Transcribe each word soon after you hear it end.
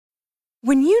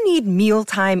When you need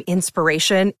mealtime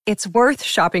inspiration, it's worth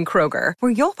shopping Kroger,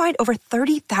 where you'll find over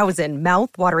 30,000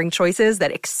 mouth-watering choices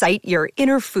that excite your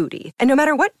inner foodie. And no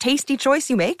matter what tasty choice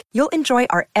you make, you'll enjoy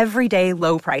our everyday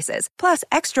low prices, plus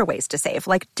extra ways to save,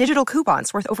 like digital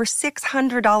coupons worth over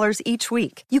 $600 each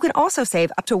week. You can also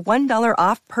save up to $1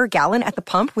 off per gallon at the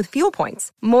pump with fuel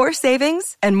points. More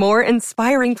savings and more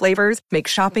inspiring flavors make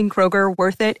shopping Kroger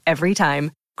worth it every time.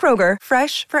 Kroger,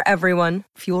 fresh for everyone.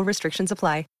 Fuel restrictions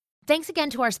apply. Thanks again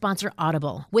to our sponsor,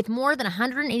 Audible. With more than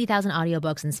 180,000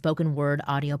 audiobooks and spoken word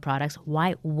audio products,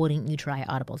 why wouldn't you try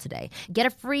Audible today? Get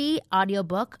a free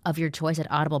audiobook of your choice at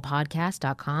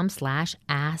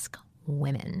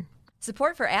audiblepodcast.com/askwomen.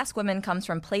 Support for Ask Women comes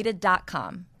from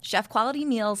Plated.com. Chef-quality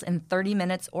meals in 30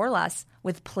 minutes or less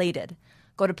with Plated.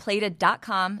 Go to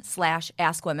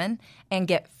Plated.com/askwomen and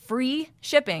get free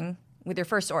shipping with your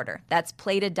first order. That's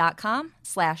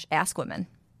Plated.com/askwomen.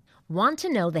 Want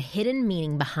to know the hidden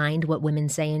meaning behind what women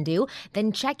say and do?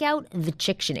 Then check out the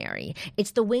Chictionary.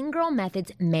 It's the Wing Girl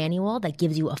Method's manual that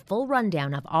gives you a full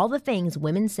rundown of all the things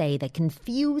women say that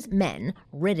confuse men,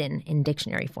 written in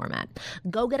dictionary format.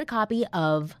 Go get a copy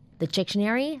of the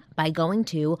Chictionary by going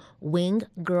to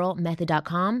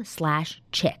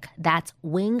winggirlmethod.com/chick. That's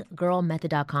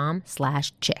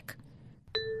winggirlmethod.com/chick.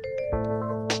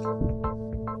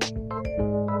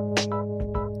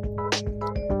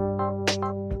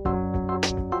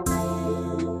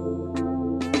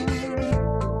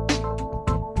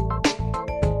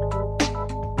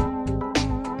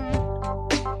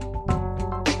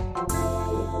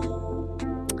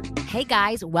 Hey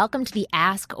guys, welcome to the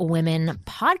Ask Women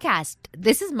podcast.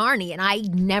 This is Marnie, and I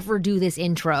never do this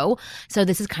intro, so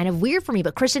this is kind of weird for me,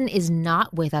 but Kristen is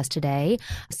not with us today.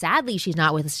 Sadly, she's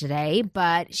not with us today,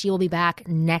 but she will be back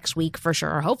next week for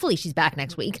sure. Hopefully she's back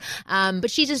next week, but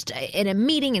she's just in a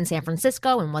meeting in San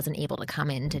Francisco and wasn't able to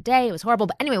come in today. It was horrible,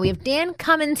 but anyway, we have Dan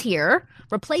Cummins here,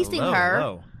 replacing her.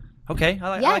 Hello. Okay,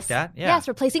 I like that. Yeah. Yes,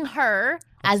 replacing her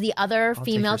as the other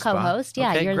female co-host.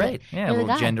 Yeah, okay, you're great. The, yeah, you're a the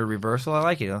little guy. gender reversal. I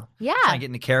like it. Yeah. Trying to get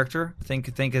into character.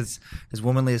 Think as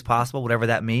womanly as possible, whatever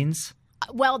that means.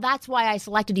 Well, that's why I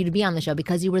selected you to be on the show,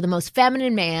 because you were the most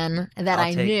feminine man that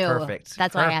I knew. Perfect.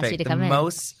 That's why I asked you to come in.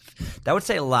 That would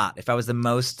say a lot if I was the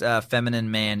most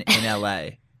feminine man in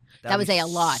LA. That would say a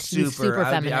lot. He's super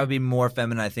feminine. I would be more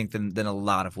feminine, I think, than a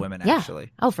lot of women, actually.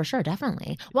 Oh, for sure.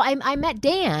 Definitely. Well, I met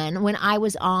Dan when I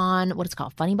was on, what it's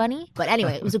called, Funny Bunny. But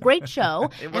anyway, it was a great show.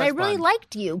 And I really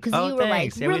liked you because you were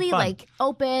really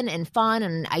open and fun.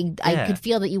 And I could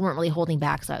feel that you weren't really holding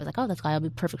back. So I was like, oh, that's why I'll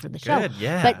be perfect for the show. Good,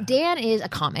 yeah. But Dan is a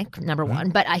comic, number one.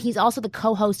 But he's also the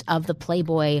co-host of the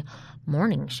Playboy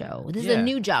morning show. This is a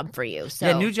new job for you. So.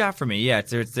 Yeah, new job for me. Yeah, it's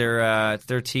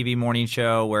their TV morning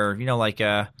show where,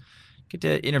 get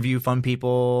to interview fun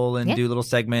people and do little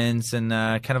segments and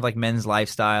kind of like men's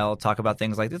lifestyle, talk about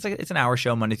things like this. It's an hour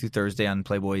show Monday through Thursday on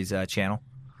Playboy's channel.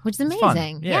 Which is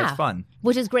amazing. Yeah, it's fun.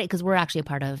 Which is great because we're actually a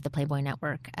part of the Playboy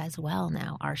Network as well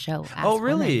now, our show. Oh,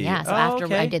 really? Women. Yeah, so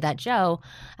after I did that show,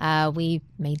 we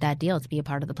made that deal to be a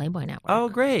part of the Playboy Network. Oh,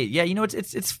 great. Yeah,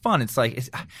 it's fun.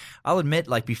 I'll admit,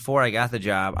 before I got the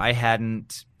job, I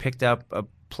hadn't picked up a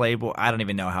Playboy. I don't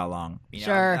even know how long.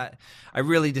 Sure. I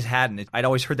really just hadn't. I'd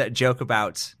always heard that joke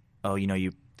about,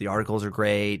 the articles are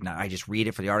great, and I just read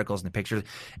it for the articles and the pictures.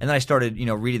 And then I started,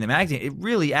 reading the magazine. It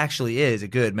really actually is a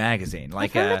good magazine.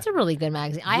 I've heard it's a really good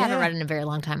magazine. I haven't read it in a very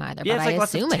long time either, but I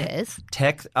assume it is.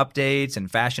 Tech updates and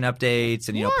fashion updates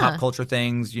and, pop culture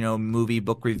things, movie,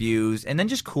 book reviews, and then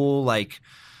just cool, I'm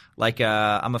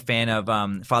a fan of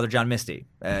Father John Misty,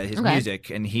 his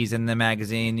music, and he's in the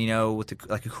magazine, with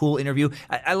a cool interview.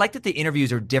 I like that the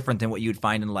interviews are different than what you would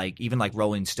find in even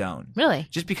Rolling Stone. Really?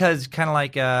 Just because kind of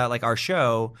like our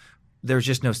show, there's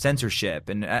just no censorship.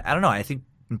 And I don't know, I think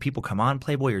when people come on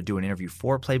Playboy or do an interview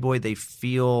for Playboy, they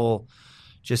feel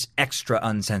just extra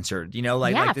uncensored,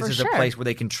 this is a place where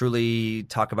they can truly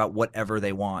talk about whatever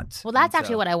they want. Well, that's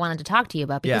actually what I wanted to talk to you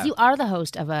about, because you are the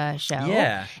host of a show,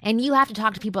 and you have to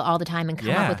talk to people all the time and come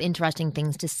up with interesting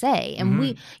things to say. And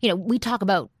we talk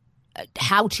about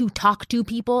how to talk to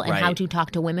people and how to talk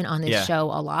to women on this show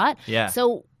a lot. Yeah.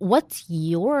 So what's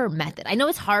your method? I know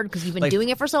it's hard because you've been doing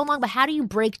it for so long, but how do you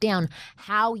break down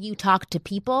how you talk to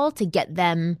people to get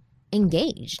them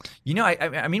engaged?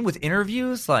 I mean, with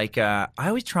interviews, I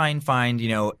always try and find,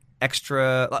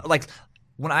 extra,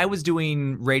 when I was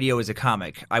doing radio as a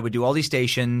comic, I would do all these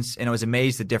stations, and I was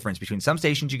amazed the difference between some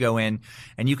stations you go in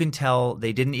and you can tell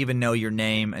they didn't even know your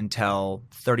name until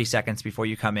 30 seconds before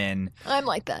you come in. I'm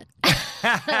like that.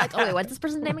 Oh, wait, what's this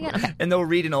person's name again? Okay. And they'll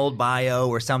read an old bio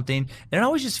or something. And it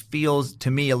always just feels to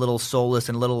me a little soulless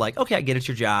and a little okay, I get it's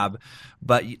your job.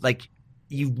 But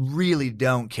you really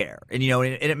don't care. And, and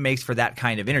it makes for that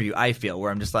kind of interview, I feel,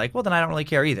 where I'm just like, well, then I don't really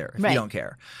care either if you don't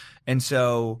care. And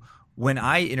so when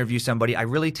I interview somebody, I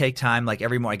really take time. Like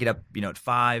every morning, I get up, at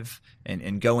 5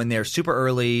 and go in there super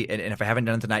early. And if I haven't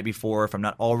done it the night before, if I'm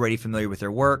not already familiar with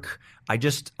their work,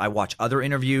 I watch other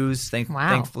interviews.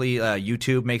 Thankfully,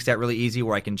 YouTube makes that really easy,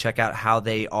 where I can check out how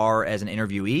they are as an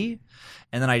interviewee.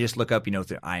 And then I just look up, their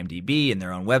IMDb and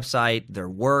their own website, their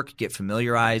work, get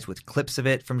familiarized with clips of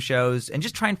it from shows, and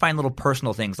just try and find little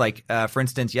personal things. Like, for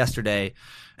instance, yesterday,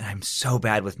 and I'm so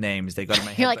bad with names, they go to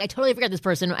my head. You're like, I totally forgot this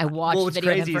person. I watched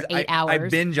video of him for 8 hours. I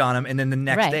binge on him, and then the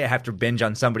next day I have to binge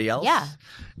on somebody else. Yeah.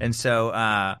 And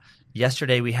so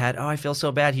yesterday we had, I feel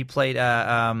so bad. He played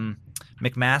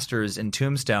McMasters in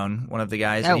Tombstone, one of the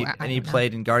guys, and he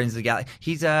played in Guardians of the Galaxy.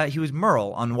 He was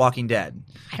Merle on Walking Dead.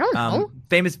 I don't know.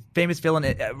 Famous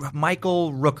villain,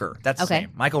 Michael Rooker. That's his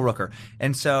name, Michael Rooker.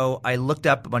 And so I looked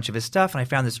up a bunch of his stuff, and I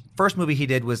found this first movie he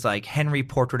did was like Henry,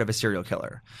 Portrait of a Serial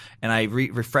Killer. And I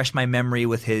refreshed my memory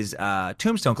with his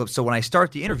Tombstone clips. So when I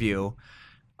start the interview,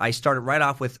 I started right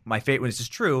off with my favorite. When this is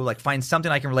true, like find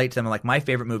something I can relate to them. Like my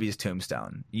favorite movie is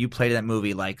Tombstone. You played that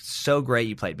movie like so great.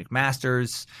 You played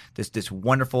McMasters. This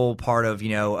wonderful part of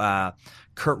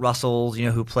Kurt Russell's,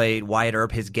 who played Wyatt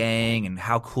Earp, his gang, and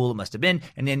how cool it must have been.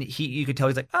 And then you could tell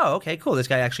he's like, oh, okay, cool. This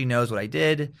guy actually knows what I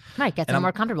did. Right, gets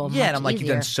more comfortable. Yeah, and I'm like, you've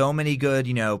done so many good,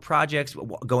 projects.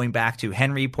 Going back to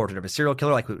Henry, Portrait of a Serial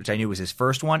Killer, which I knew was his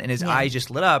first one, and his eyes just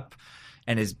lit up.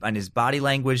 And his body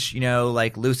language,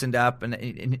 like loosened up,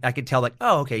 and I could tell, like,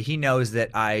 oh, okay, he knows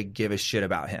that I give a shit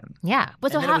about him. Yeah,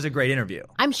 but it was a great interview.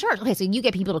 I'm sure. Okay, so you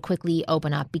get people to quickly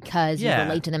open up because you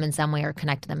relate to them in some way or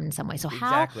connect to them in some way. So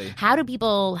how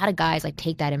do guys like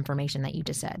take that information that you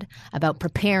just said about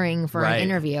preparing for an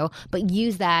interview, but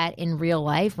use that in real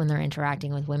life when they're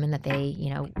interacting with women that they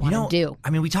want to do?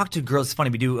 I mean, we talk to girls. It's funny.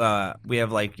 We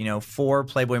have 4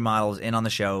 Playboy models in on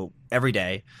the show every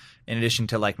day. In addition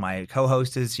to my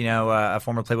co-host is, a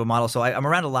former Playboy model. So I'm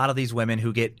around a lot of these women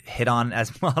who get hit on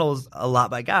as models a lot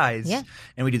by guys. Yeah.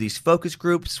 And we do these focus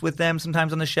groups with them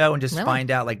sometimes on the show and just find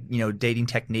out dating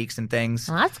techniques and things.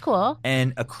 Well, that's cool.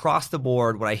 And across the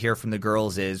board, what I hear from the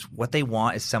girls is what they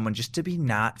want is someone just to be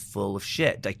not full of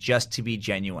shit, just to be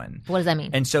genuine. What does that mean?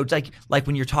 And so it's like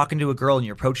when you're talking to a girl and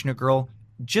you're approaching a girl,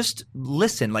 just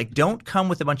listen. Don't come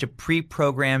with a bunch of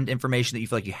pre-programmed information that you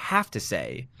feel like you have to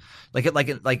say. Like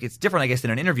it's different, I guess,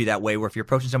 than an interview that way, where if you're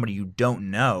approaching somebody you don't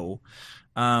know,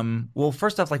 well,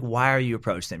 first off, why are you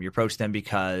approaching them? You approach them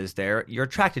because you're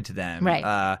attracted to them,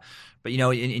 right? But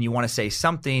and you want to say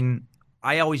something.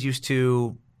 I always used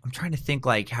to. I'm trying to think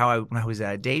when I was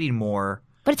dating more.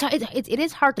 But it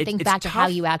is hard to think back to how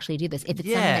you actually do this if it's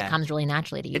something that comes really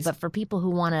naturally to you. But for people who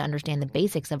want to understand the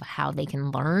basics of how they can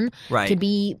learn to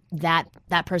be that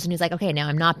person who's like, okay, now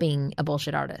I'm not being a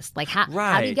bullshit artist.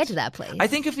 How do you get to that place? I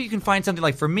think if you can find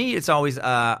something for me, it's always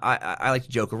I like to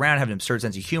joke around, have an absurd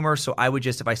sense of humor. So I would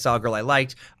just, if I saw a girl I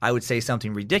liked, I would say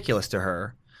something ridiculous to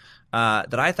her.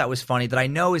 That I thought was funny that I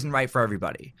know isn't right for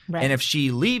everybody. Right. And if she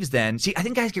leaves, then I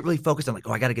think guys get really focused on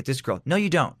I got to get this girl. No,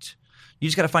 you don't. You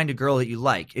just got to find a girl that you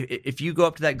like. If you go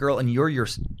up to that girl and you're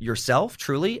yourself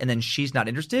truly, and then she's not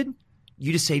interested,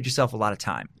 you just saved yourself a lot of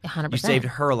time. 100%. You saved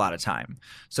her a lot of time.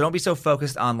 So don't be so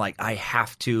focused on I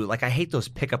have to. I hate those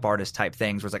pickup artist type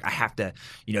things where it's I have to.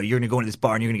 You're going to go into this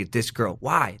bar and you're going to get this girl.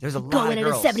 Why? There's a lot of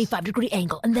girls. Go in at a 75-degree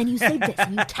angle, and then you say this,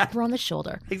 and you tap her on the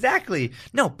shoulder. Exactly.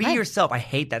 No, be yourself. I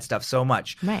hate that stuff so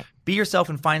much. Right. Be yourself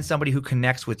and find somebody who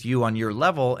connects with you on your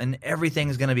level, and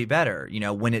everything's going to be better,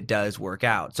 when it does work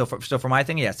out. So for my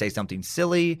thing, say something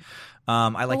silly.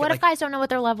 What if guys don't know what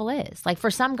their level is? For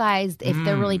some guys, if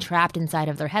they're really trapped inside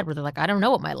of their head where they're like, I don't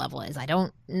know what my level is. I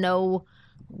don't know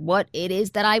what it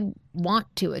is that I want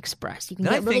to express. You can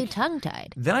get really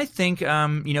tongue-tied. Then I think,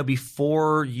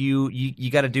 before you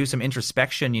got to do some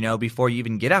introspection, before you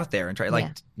even get out there and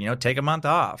try, take a month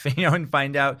off, and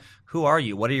find out who are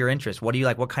you? What are your interests? What do you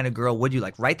like? What kind of girl would you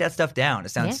like? Write that stuff down. It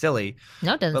sounds silly.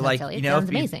 No, it doesn't sound silly. It sounds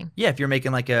amazing. If you're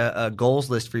making a goals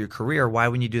list for your career, why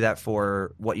wouldn't you do that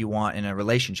for what you want in a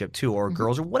relationship too, or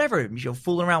girls or whatever,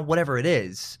 fooling around, whatever it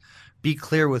is. Be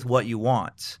clear with what you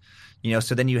want.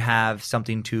 So then you have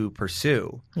something to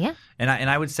pursue. Yeah. And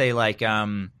I would say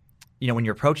when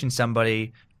you're approaching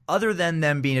somebody, other than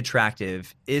them being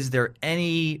attractive, is there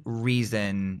any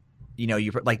reason,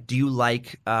 do you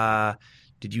like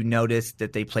did you notice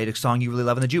that they played a song you really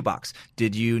love in the jukebox?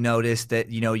 Did you notice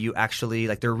that, you actually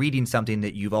they're reading something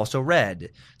that you've also read?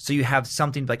 So you have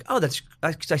something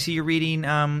I see you're reading,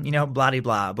 blah, blah,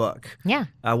 blah book. Yeah.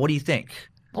 What do you think?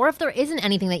 Or if there isn't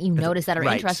anything that you notice that are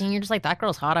right. interesting, and you're just like, that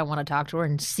girl's hot, I want to talk to her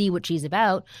and see what she's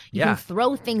about. You Yeah. can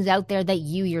throw things out there that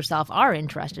you yourself are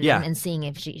interested Yeah. in and seeing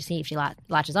if she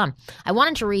latches on. I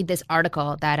wanted to read this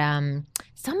article that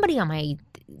somebody on my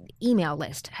email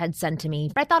list had sent to me,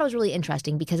 but I thought it was really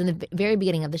interesting because in the very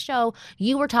beginning of the show,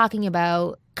 you were talking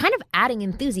about kind of adding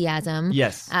enthusiasm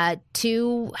Yes.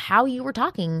 to how you were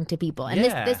talking to people. And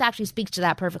Yeah. this actually speaks to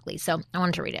that perfectly. So I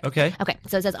wanted to read it. Okay. Okay.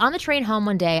 So it says, on the train home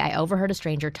one day, I overheard a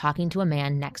stranger talking to a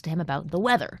man next to him about the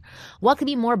weather. What could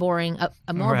be more boring,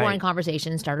 a more Right. boring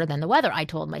conversation starter than the weather, I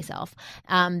told myself.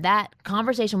 That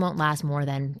conversation won't last more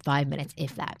than 5 minutes,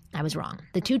 if that. I was wrong.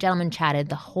 The two gentlemen chatted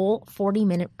the whole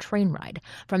 40-minute train ride.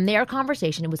 From their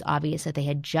conversation, it was obvious that they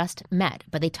had just met,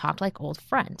 but they talked like old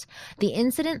friends. The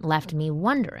incident left me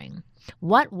wondering,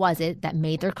 what was it that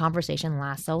made their conversation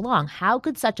last so long? How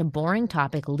could such a boring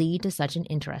topic lead to such an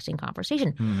interesting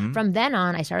conversation? Mm-hmm. From then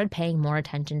on, I started paying more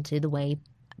attention to the way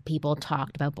people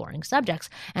talked about boring subjects,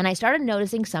 and I started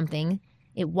noticing something.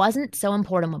 It wasn't so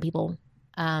important what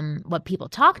people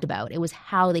talked about. It was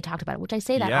how they talked about it, which I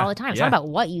say that Yeah. all the time. It's Yeah. not about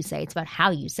what you say. It's about how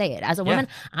you say it. As a woman,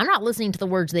 I'm not listening to the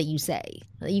words that you say.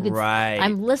 You could, Right.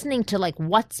 I'm listening to like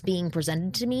what's being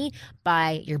presented to me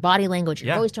by your body language,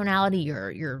 your Yeah. voice tonality,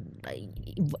 your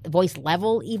voice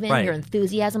level, even Right. your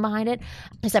enthusiasm behind it.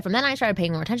 Except from then I started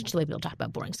paying more attention to the way people talk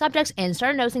about boring subjects and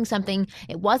started noticing something.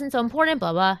 It wasn't so important,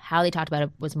 blah, blah. How they talked about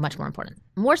it was much more important.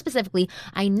 More specifically,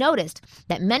 I noticed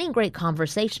that many great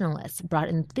conversationalists brought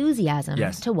enthusiasm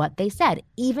Yes. to what they said,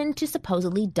 even to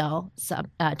supposedly dull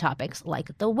topics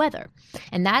like the weather.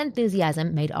 And that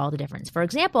enthusiasm made all the difference. For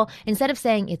example, instead of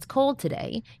saying it's cold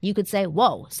today, you could say,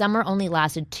 whoa, summer only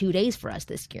lasted 2 days for us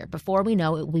this year. Before we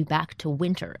know it, we'll be back to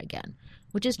winter again.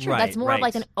 Which is true. Right, That's more of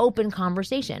like right. an open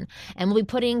conversation. And we'll be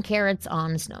putting carrots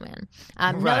on a snowman.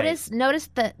 Right.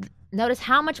 Notice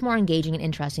how much more engaging and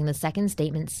interesting the second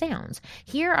statement sounds.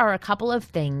 Here are a couple of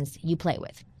things you play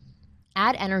with.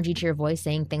 Add energy to your voice,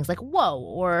 saying things like "whoa"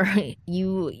 or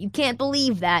 "you can't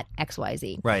believe that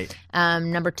XYZ." Right.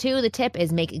 Number 2, the tip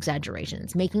is make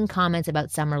exaggerations, making comments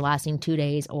about summer lasting 2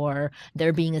 days or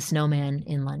there being a snowman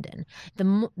in London.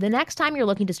 The next time you're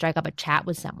looking to strike up a chat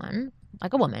with someone,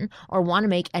 like a woman, or want to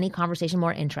make any conversation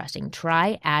more interesting,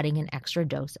 try adding an extra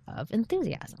dose of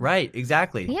enthusiasm. Right.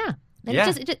 Exactly. Yeah. And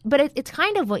Yeah. it's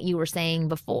kind of what you were saying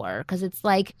before, because it's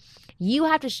like you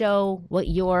have to show what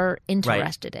you're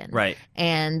interested in, Right.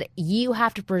 and you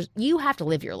have to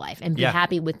live your life and be Yeah.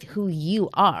 happy with who you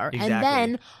are, Exactly. and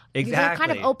then you're kind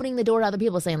of Exactly. opening the door to other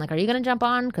people, saying like, "Are you going to jump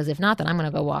on? Because if not, then I'm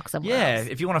going to go walk somewhere Yeah, else."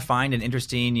 if you want to find an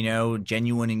interesting,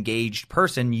 genuine, engaged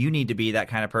person, you need to be that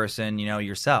kind of person,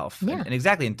 yourself. Yeah. And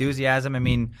exactly, enthusiasm. I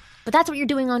mean, But that's what you're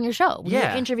doing on your show. Yeah.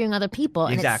 You're interviewing other people,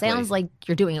 and Exactly. it sounds like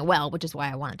you're doing it well, which is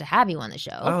why I wanted to have you on the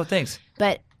show. oh, thanks.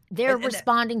 But they're And-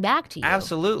 responding back to you.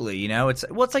 Absolutely. It's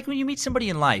like when you meet somebody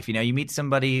in life. You meet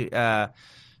somebody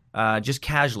just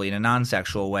casually in a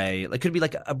non-sexual way. It could be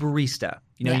like a barista.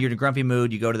 Yeah. You're in a grumpy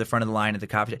mood. You go to the front of the line at the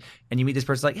coffee shop, and you meet this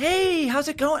person like, "Hey, how's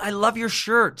it going? I love your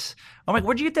shirt. I'm like,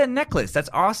 where'd you get that necklace? That's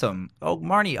awesome. Oh,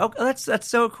 Marnie. Oh, that's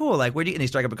so cool. Like, where'd you?" And they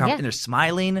strike up a conversation. Yeah. And they're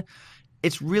smiling.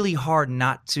 It's really hard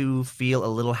not to feel a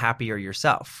little happier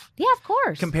yourself Yeah, of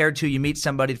course. compared to you meet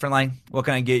somebody at the front line. What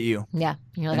can I get you? Yeah.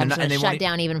 You're like, And I'm they're just not- going and to they shut won't-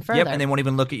 down even further. Yep, and they won't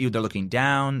even look at you. They're looking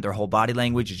down. Their whole body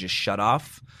language is just shut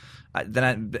off.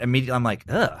 Then immediately I'm like,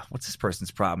 ugh, what's this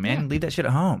person's problem, man? Yeah. Leave that shit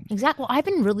at home. Exactly. Well, I've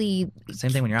been really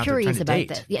Same thing when you're out there curious trying to about date.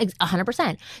 this. Yeah,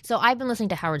 100%. So I've been listening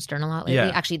to Howard Stern a lot lately.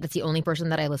 Yeah. Actually, that's the only person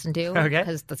that I listen to Okay.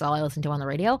 because that's all I listen to on the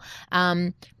radio.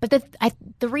 But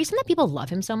the reason that people love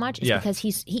him so much is Yeah. because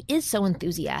he is so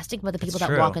enthusiastic about the people that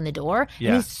true. walk in the door,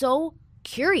 Yeah. and he's so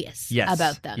curious Yes.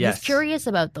 about them. Yes. He's curious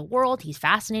about the world. He's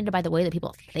fascinated by the way that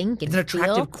people think and It's an feel.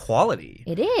 attractive quality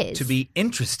It is. to be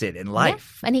interested in Yeah.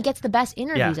 life. And he gets the best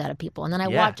interviews Yeah. out of people. And then I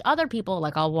Yeah. watch other people,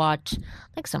 like I'll watch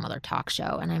like some other talk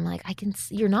show, and I'm like, I can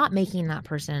see you're not making that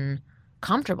person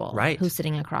comfortable, Right. who's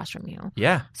sitting across from you.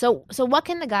 Yeah. So what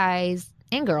can the guys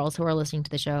and girls who are listening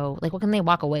to the show, like, what can they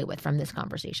walk away with from this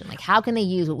conversation? Like, how can they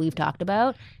use what we've talked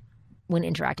about when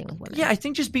interacting with women? Yeah, I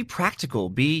think just be practical,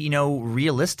 be,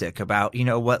 realistic about,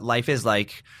 what life is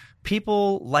like.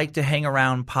 People like to hang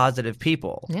around positive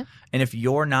people. Yeah. And if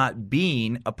you're not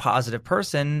being a positive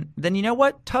person, then you know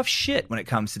what? Tough shit when it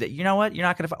comes to that. You know what? You're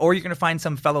not going to or you're going to find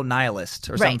some fellow nihilist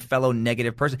or some Right. fellow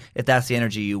negative person if that's the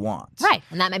energy you want. Right.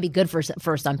 And that might be good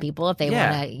for some people if they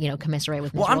Yeah. want to, commiserate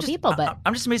with Well, miserable people. But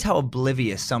I'm just amazed how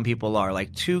oblivious some people are.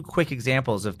 Like 2 quick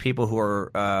examples of people who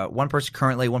are one person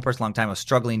currently, one person long time was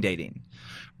struggling dating.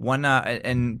 One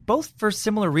and both for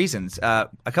similar reasons. A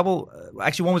couple,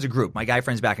 actually, one was a group. My guy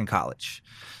friends back in college.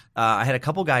 I had a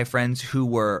couple guy friends who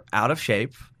were out of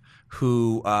shape,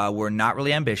 who were not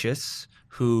really ambitious,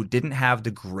 who didn't have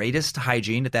the greatest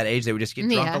hygiene at that age. They would just get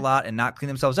drunk a lot and not clean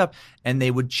themselves up. And they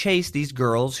would chase these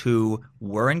girls who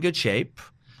were in good shape,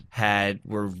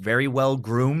 were very well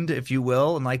groomed, if you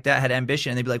will, and like that, had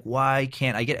ambition. And they'd be like, why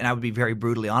can't I get – and I would be very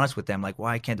brutally honest with them, like,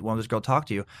 why can't one of those girls talk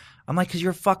to you? I'm like, because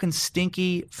you're a fucking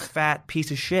stinky, fat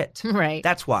piece of shit. Right.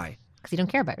 That's why. Because you don't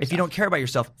care about yourself. If you don't care about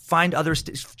yourself, find others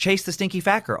 – chase the stinky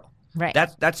fat girl. Right.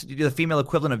 That's the female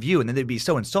equivalent of you. And then they'd be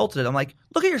so insulted. I'm like,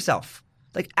 look at yourself.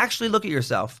 Like, actually look at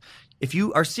yourself. If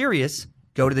you are serious,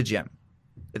 go to the gym.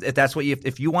 If that's what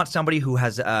if you want somebody who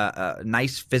has a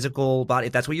nice physical body,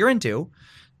 if that's what you're into,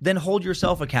 then hold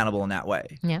yourself accountable in that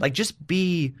way. Yeah. Like, just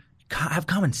have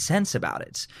common sense about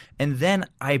it. And then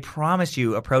I promise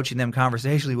you, approaching them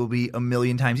conversationally will be a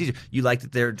million times easier. You like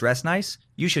that they're dressed nice?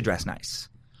 You should dress nice.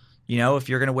 You know, if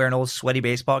you're going to wear an old sweaty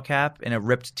baseball cap and a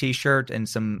ripped T-shirt and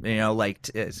some,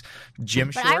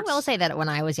 gym shorts. But I will say that when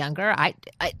I was younger, I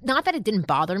not that it didn't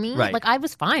bother me. Right. Like, I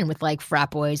was fine with, like,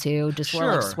 frat boys who just wore,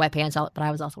 like, sweatpants. But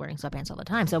I was also wearing sweatpants all the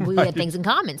time. So we had things in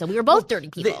common. So we were both dirty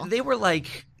people. They were,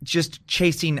 like, just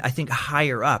chasing, I think,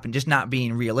 higher up and just not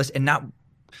being realistic and not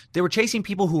 – they were chasing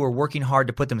people who were working hard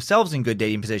to put themselves in good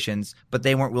dating positions, but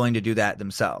they weren't willing to do that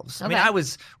themselves. Okay. I mean, I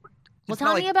was – well,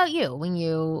 tell me about you. When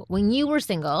you were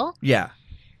single,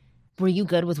 were you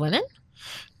good with women?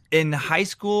 In high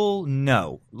school,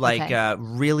 no.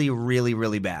 Really, really,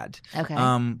 really bad. Okay.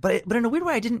 But in a weird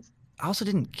way, I also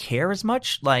didn't care as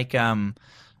much. Like,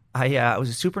 I was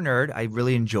a super nerd. I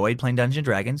really enjoyed playing Dungeons and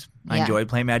Dragons. I enjoyed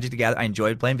playing Magic the Gathering. I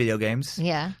enjoyed playing video games.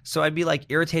 Yeah. So I'd be like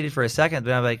irritated for a second,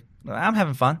 but I'm like, I'm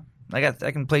having fun. I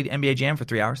can play NBA Jam for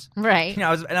 3 hours. Right.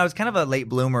 I was kind of a late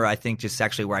bloomer, I think, just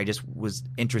sexually, where I just was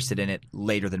interested in it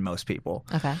later than most people.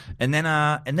 Okay. And then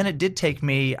it did take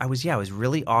me. I was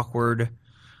really awkward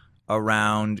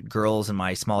around girls in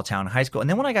my small town high school. And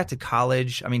then when I got to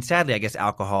college, I mean, sadly, I guess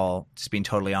alcohol, just being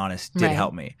totally honest, did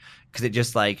help me, because it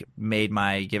just like made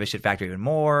my give a shit factor even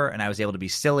more, and I was able to be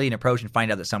silly and approach and find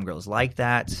out that some girls like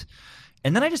that.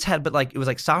 And then I just had, it was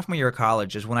like sophomore year of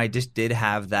college is when I just did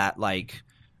have that like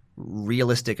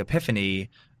realistic epiphany.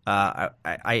 I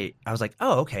was like,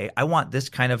 oh, okay, I want this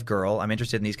kind of girl. I'm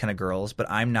interested in these kind of girls, but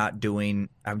I'm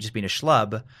just being a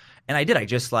schlub. And I did. I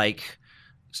just like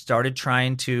started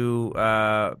trying to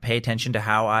pay attention to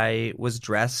how I was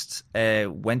dressed,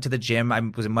 went to the gym. I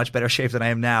was in much better shape than I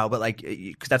am now, but like,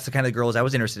 because that's the kind of girls I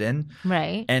was interested in.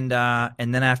 Right. And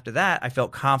then after that, I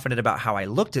felt confident about how I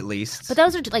looked, at least. But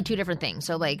those are like two different things.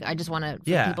 So like, I just want to,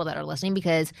 for people that are listening,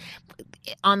 because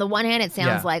on the one hand, it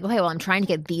sounds like, okay, well, I'm trying to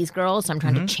get these girls, so I'm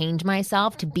trying to change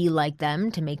myself to be like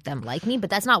them, to make them like me. But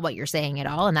that's not what you're saying at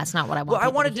all, and that's not what I want. Well, I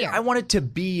wanted to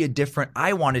be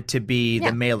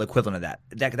the male equivalent of that.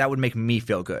 That would make me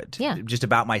feel good. Yeah. Just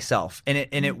about myself. And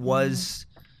it was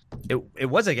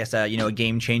I guess a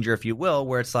game changer, if you will,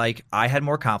 where it's like I had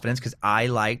more confidence because I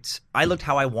looked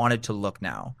how I wanted to look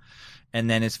now. And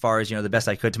then as far as the best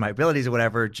I could to my abilities or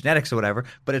whatever, genetics or whatever,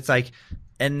 but it's like,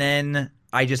 and then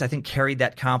I think carried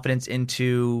that confidence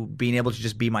into being able to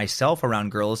just be myself around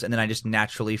girls, and then I just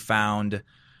naturally found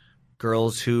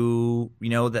girls who,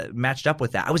 that matched up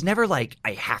with that. I was never like,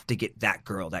 I have to get that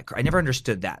girl. I never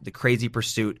understood that, the crazy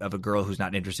pursuit of a girl who's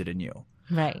not interested in you.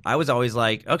 Right. I was always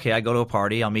like, okay, I go to a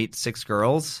party, I'll meet 6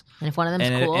 girls. And if one of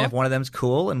them's cool. And if one of them's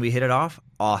cool and we hit it off,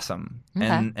 awesome.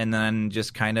 Okay. And then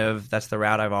just kind of, that's the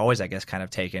route I've always, I guess, kind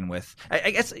of taken with, I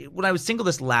guess when I was single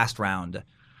this last round,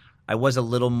 I was a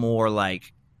little more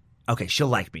like, okay, she'll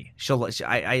like me.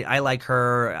 I like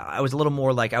her. I was a little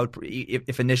more like, I would,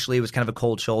 if initially it was kind of a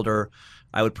cold shoulder,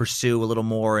 I would pursue a little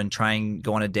more and try and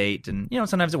go on a date. And,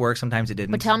 sometimes it works, sometimes it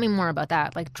didn't. But tell me more about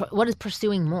that. Like, what does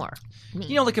pursuing more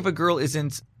mean? Like if a girl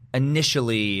isn't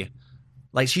initially,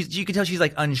 like you can tell she's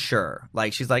like unsure.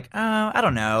 Like she's like, I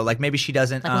don't know. Like maybe she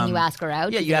doesn't. Like when you ask her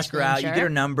out? Yeah, you ask her out. Unsure? You get her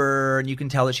number, and you can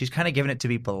tell that she's kind of giving it to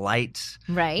be polite.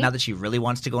 Right. Not that she really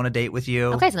wants to go on a date with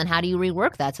you. Okay, so then how do you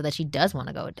rework that so that she does want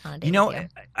to go on a date with you?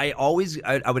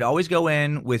 I would always go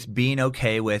in with being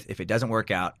okay with, if it doesn't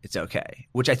work out, it's okay.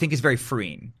 Which I think is very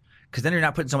freeing. Because then you're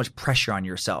not putting so much pressure on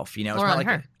yourself, It's or not on like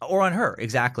her. Or on her,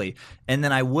 exactly. And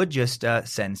then I would just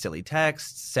send silly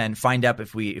texts, find out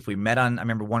if we met on. I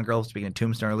remember one girl, speaking of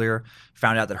Tombstone earlier,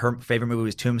 found out that her favorite movie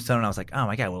was Tombstone, and I was like, oh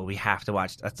my god, well we have to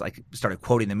watch. That's like, started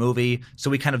quoting the movie, so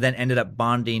we kind of then ended up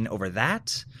bonding over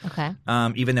that. Okay.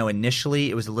 Even though initially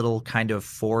it was a little kind of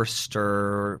forced,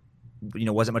 or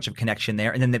wasn't much of a connection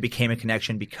there, and then it became a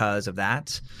connection because of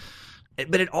that.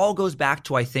 But it all goes back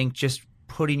to, I think, just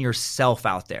putting yourself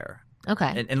out there.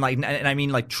 Okay. And I mean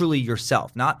like truly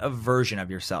yourself, not a version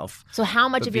of yourself. So how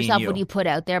much but of being yourself you. would you put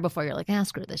out there before you're like,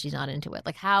 screw this, she's not into it?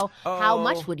 Like how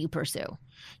much would you pursue?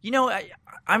 You know,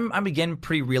 I'm again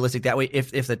pretty realistic that way.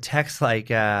 If the text like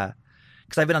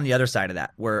because I've been on the other side of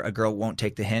that where a girl won't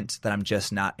take the hint that I'm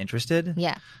just not interested.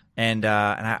 Yeah. And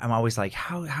I'm always like,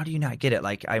 how do you not get it?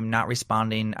 Like I'm not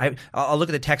responding. I'll look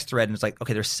at the text thread and it's like,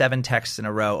 okay, there's 7 texts in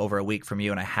a row over a week from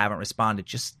you and I haven't responded.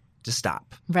 Just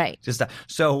stop. Right. Just stop.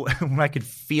 So when I could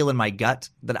feel in my gut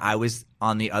that I was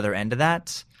on the other end of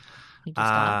that, You just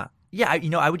stop. yeah,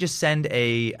 I would just send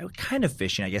kind of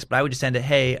fishing, I guess, but I would just send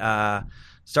hey,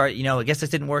 sorry, I guess this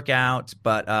didn't work out,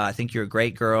 but I think you're a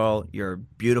great girl. You're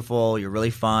beautiful. You're really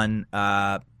fun.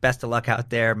 Best of luck out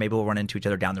there. Maybe we'll run into each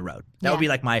other down the road. That would be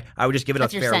like I would just give it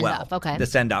That's a your farewell. send-off, okay. The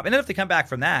send off. And then if they come back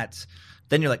from that,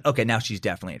 then you're like, okay, now she's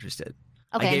definitely interested.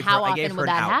 Okay, and how often would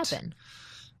that happen?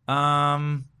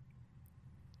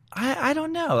 I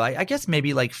don't know. I guess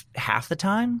maybe like half the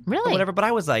time. Really? Or whatever. But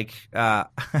I was like, I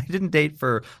didn't date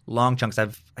for long chunks.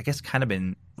 I've, I guess, kind of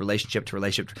been relationship to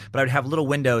relationship. But I would have little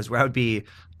windows where I would be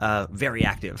very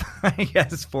active, I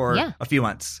guess, for a few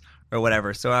months or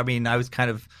whatever. So, I mean, I was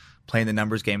kind of playing the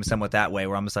numbers game somewhat that way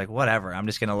where I'm just like, whatever. I'm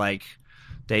just going to like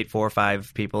date 4 or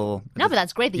 5 people. No, but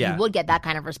that's great that you would get that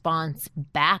kind of response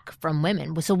back from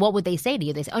women. So what would they say to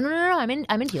you? They say, "Oh no, I'm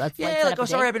into you. Let's set like up a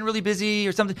sorry, date." I've been really busy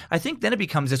or something. I think then it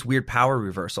becomes this weird power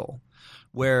reversal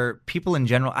where people in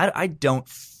general, I don't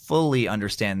fully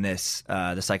understand this,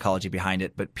 the psychology behind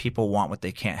it, but people want what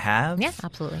they can't have. Yeah,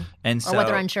 absolutely. And so, or what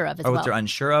they're unsure of as or well. what they're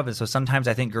unsure of. And so sometimes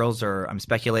I think girls I'm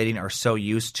speculating, are so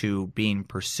used to being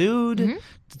pursued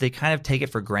that they kind of take it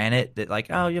for granted that like,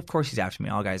 oh, of course he's after me.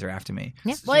 All guys are after me.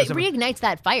 Yeah. Well, it reignites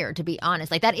that fire, to be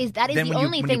honest. Like that is the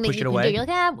only thing that you can do. You're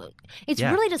like, it's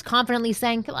really just confidently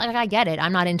saying, like, I get it.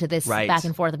 I'm not into this back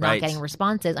and forth of not getting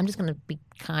responses. I'm just going to be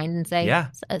kind and say,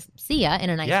 see ya in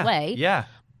a nice way. Yeah.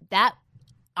 That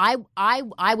I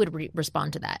would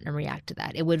respond to that and react to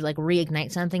that. It would like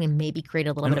reignite something and maybe create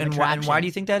a little bit of attraction. And why do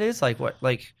you think that is? Like what?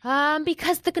 Like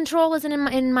because the control isn't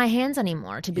in my hands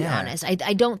anymore. To be honest,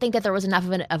 I don't think that there was enough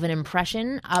of an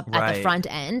impression up at the front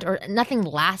end, or nothing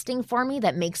lasting for me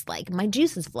that makes like my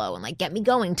juices flow and like get me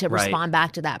going to respond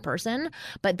back to that person.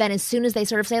 But then as soon as they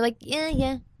sort of say like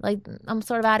like I'm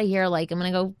sort of out of here, like I'm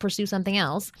gonna go pursue something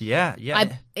else.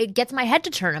 It gets my head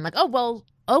to turn. I'm like, oh well,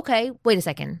 okay, wait a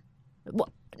second.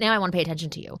 Now I want to pay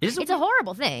attention to you. It's a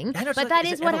horrible thing, but that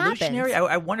is what happens.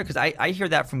 I wonder because I hear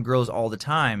that from girls all the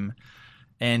time,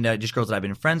 and just girls that I've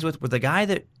been friends with a guy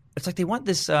that it's like they want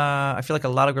this. I feel like a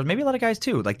lot of girls, maybe a lot of guys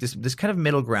too, like this kind of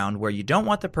middle ground where you don't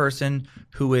want the person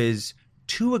who is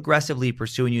too aggressively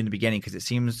pursuing you in the beginning because it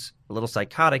seems a little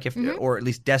psychotic, or at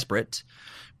least desperate,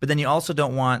 but then you also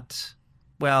don't want.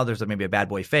 Well, there's maybe a bad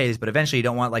boy phase, but eventually you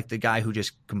don't want like the guy who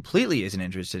just completely isn't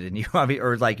interested in you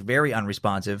or like very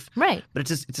unresponsive. Right. But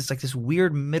it's just like this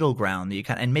weird middle ground that you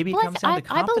and maybe it comes down to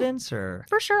confidence or.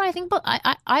 For sure. I think, but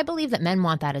I believe that men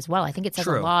want that as well. I think it says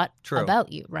a lot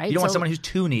about you, right? You don't want someone who's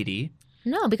too needy.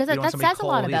 No, because that says a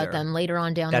lot about them later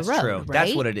on down the road. That's true. Right?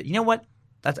 That's what it is. You know what?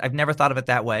 I've never thought of it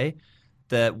that way,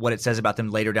 what it says about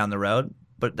them later down the road,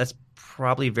 but that's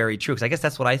probably very true because I guess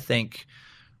that's what I think.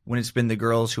 When it's been the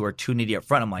girls who are too needy up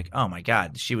front, I'm like, oh my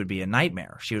God, she would be a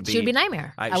nightmare. She would be a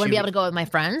nightmare. I wouldn't be able to go with my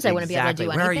friends. I wouldn't be able to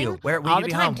do anything. Where are you? Where all you the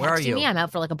be time home? Where are you? Texting me, I'm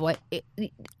out for like a boy.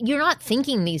 You're not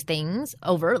thinking these things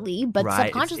overtly, but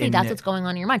subconsciously that's what's going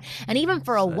on in your mind. And even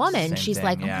for a woman, she's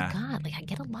like, oh my God, like I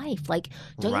get a life. Like,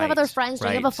 don't you have other friends? Don't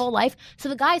you have a full life? So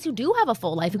the guys who do have a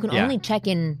full life, who can only check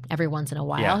in every once in a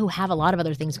while, who have a lot of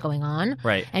other things going on,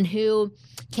 and who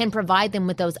can provide them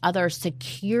with those other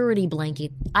security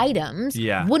blanket items,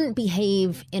 wouldn't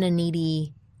behave in a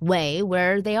needy way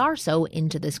where they are so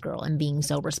into this girl and being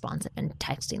so responsive and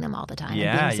texting them all the time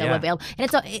and being so available. And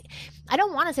I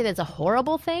don't want to say that's a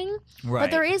horrible thing,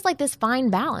 but there is like this fine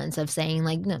balance of saying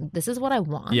like, no, this is what I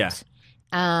want,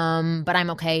 but I'm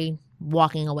okay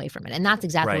walking away from it. And that's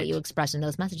exactly what you express in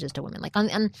those messages to women. Like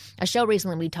on a show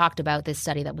recently, we talked about this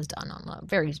study that was done on a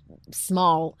very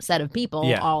small set of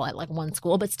people, all at like one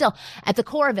school, but still at the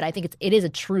core of it, I think it is a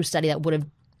true study that would have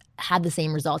had the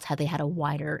same results had they had a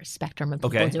wider spectrum of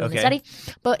people doing the study.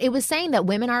 But it was saying that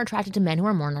women are attracted to men who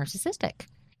are more narcissistic.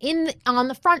 On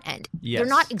the front end, they're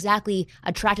not exactly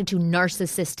attracted to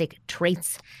narcissistic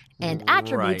traits and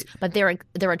attributes, but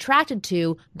they're attracted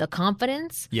to the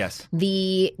confidence,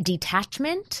 the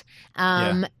detachment,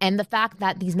 and the fact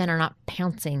that these men are not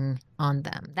pouncing on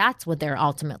them. That's what they're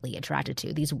ultimately attracted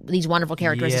to. These wonderful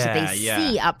characteristics that they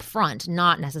see up front,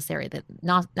 not necessarily the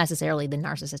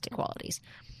narcissistic qualities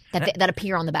that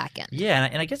appear on the back end. Yeah,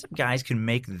 and I guess guys can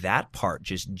make that part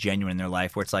just genuine in their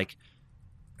life, where it's like,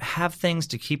 have things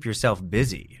to keep yourself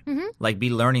busy. Like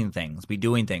be learning things, be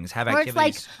doing things, have Or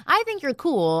activities. it's like, I think you're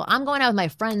cool. I'm going out with my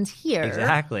friends here.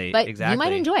 Exactly. But you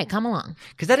might enjoy it. Come along.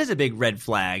 Because that is a big red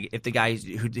flag if the guy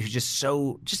who's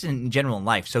just in general in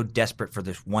life, so desperate for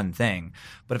this one thing.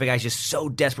 But if a guy's just so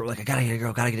desperate, like, I gotta get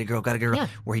a girl, Yeah.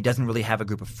 where he doesn't really have a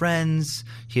group of friends,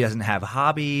 he doesn't have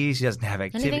hobbies, he doesn't have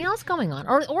activity. Anything else going on?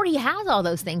 Or he has all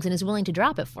those things and is willing to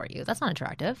drop it for you. That's not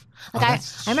attractive. Like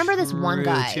that's I remember this one true,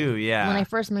 guy too, yeah. when I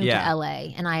first moved Yeah. to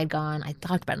LA, and I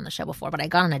talked about it on the show before, but I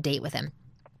got on a date with him.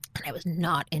 And I was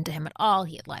not into him at all.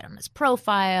 He had lied on his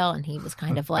profile, and he was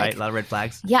kind of like, Right, a lot of red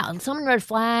flags. yeah, so many red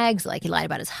flags. Like he lied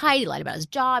about his height, he lied about his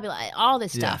job, he lied, all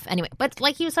this stuff. Anyway, but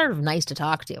like he was sort of nice to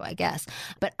talk to, I guess.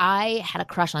 But I had a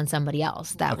crush on somebody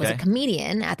else that was a Okay.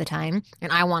 comedian at the time,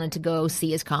 and I wanted to go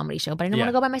see his comedy show, but I didn't Yeah. want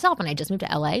to go by myself. And I just moved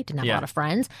to LA, didn't have a Yeah. lot of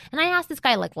friends, and I asked this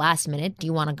guy like last minute, "Do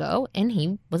you want to go?" And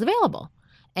he was available.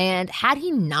 And had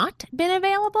he not been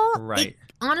available, Right. it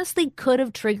honestly could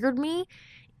have triggered me.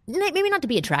 Maybe not to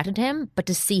be attracted to him, but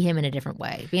to see him in a different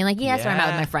way. Being like, yes, I'm out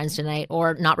with Yeah. my friends tonight,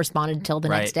 or not responded until the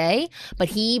next day. But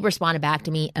he responded back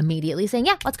to me immediately saying,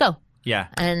 yeah, let's go. Yeah.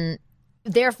 And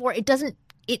therefore,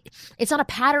 it's not a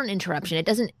pattern interruption.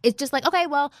 It's just like, okay,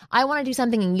 well, I want to do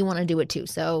something and you want to do it too.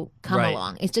 So come Right.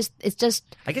 along. It's just,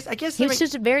 I guess he was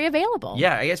just very available.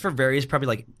 Yeah, I guess for various probably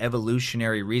like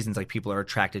evolutionary reasons, like people are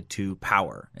attracted to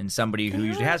power. And somebody who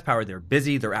usually has power, they're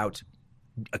busy, they're out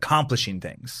accomplishing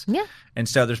things. Yeah. And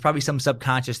so there's probably some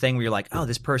subconscious thing where you're like, oh,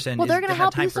 this person Well, they're going to doesn't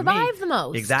have help you time for me. survive the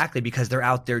most. Exactly, because they're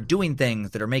out there doing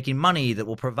things that are making money that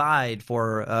will provide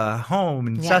for home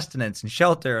and Yeah. sustenance and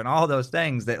shelter and all those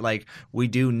things that like we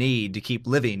do need to keep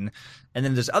living. And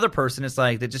then this other person, it's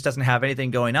like that just doesn't have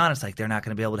anything going on. It's like they're not going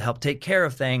to be able to help take care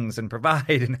of things and provide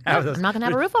and have those. I'm not going to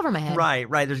have a roof over my head. Right.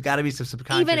 There's got to be some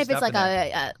subconscious Even if it's stuff like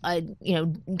in there. a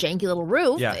janky little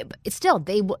roof, Yeah. it's still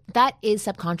that is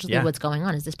subconsciously Yeah. what's going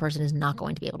on. Is this person is not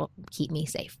going to be able to keep me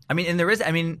safe? I mean, and there is,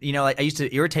 like I used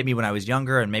to irritate me when I was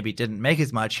younger and maybe didn't make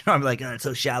as much. I'm like, oh, it's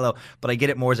so shallow. But I get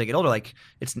it more as I get older. Like,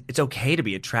 it's okay to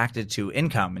be attracted to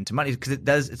income and to money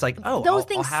because it's like, oh, Those I'll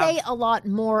things have- say a lot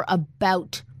more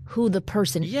about who the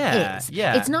person Yeah, is.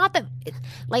 yeah. It's not that,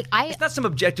 It's not some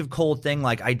objective cold thing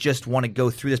like I just want to go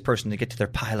through this person to get to their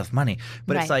pile of money.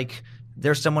 But it's Right. like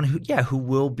there's someone who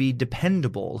will be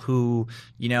dependable, who,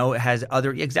 has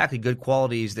other exactly good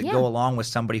qualities that Yeah. go along with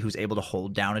somebody who's able to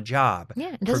hold down a job.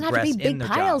 Yeah, it doesn't have to progress be in big their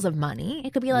piles job. of money.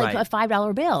 It could be like Right. a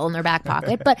 $5 bill in their back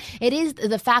pocket. But it is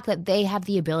the fact that they have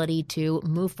the ability to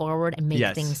move forward and make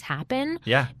Yes. things happen.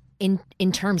 Yeah.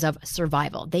 In terms of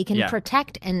survival, they can Yeah.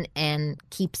 protect and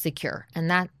keep secure, and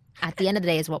that at the end of the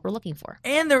day is what we're looking for.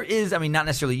 And there is, not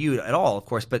necessarily you at all, of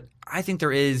course, but I think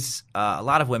there is a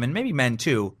lot of women, maybe men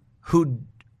too, who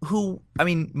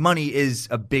money is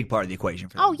a big part of the equation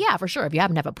for them. Oh yeah, for sure. If you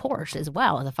happen to have a Porsche as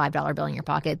well as a $5 bill in your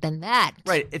pocket, then that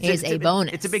Right, is a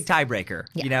bonus. It's a big tiebreaker.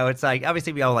 Yeah. It's like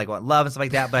obviously we all like want love and stuff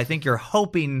like that, but I think you're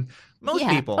hoping most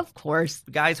yeah, people, of course.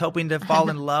 guys, hoping to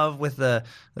fall in love with the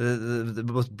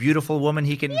most beautiful woman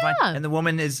he can find, and the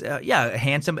woman is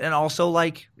handsome, and also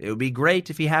like it would be great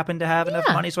if he happened to have enough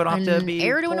money, so I don't have to be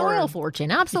heir to an poor. oil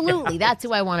fortune. Absolutely, that's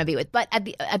who I want to be with. But at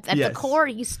the Yes. core,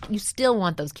 you still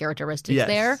want those characteristics Yes,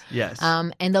 there. yes.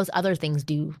 And those other things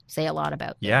do say a lot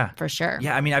about. Yeah, for sure.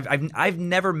 Yeah, I've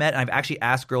never met, and I've actually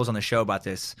asked girls on the show about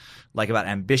this, like about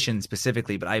ambition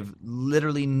specifically, but I've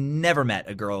literally never met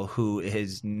a girl who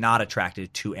is not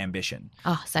attracted to ambition.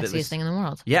 Oh, sexiest thing in the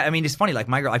world. Yeah, it's funny. Like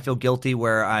my girl, I feel guilty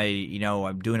where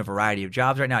I'm doing a variety of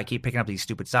jobs right now. I keep picking up these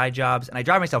stupid side jobs, and I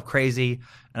drive myself crazy,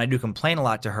 and I do complain a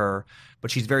lot to her. But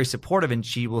she's very supportive, and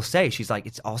she will say, she's like,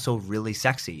 it's also really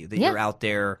sexy that you're out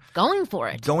there going for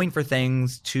it, going for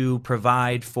things to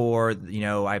provide for.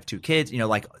 I have 2 kids.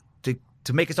 Like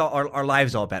to make us all our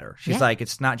lives all better. She's like,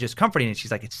 it's not just comforting, and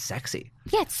she's like, it's sexy.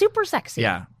 Yeah, it's super sexy.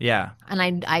 Yeah.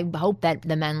 And I hope that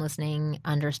the men listening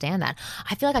understand that.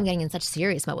 I feel like I'm getting in such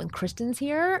serious mode when Kristen's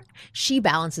here. She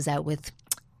balances out with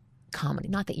comedy.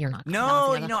 Not that you're not.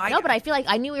 No, but I feel like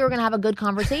I knew we were going to have a good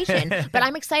conversation. But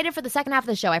I'm excited for the second half of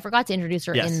the show. I forgot to introduce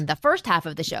her in the first half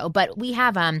of the show. But we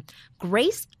have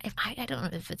Grace. I don't know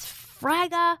if it's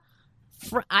Fraga.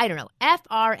 I don't know.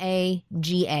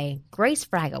 Fraga. Grace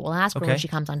Fraga. We'll ask her when she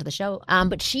comes onto the show.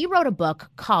 But she wrote a book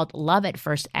called Love at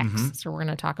First X. Mm-hmm. So we're going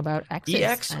to talk about X's.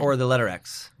 EX or the letter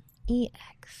X? EX.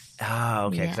 Oh,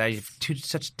 okay. Because I have 2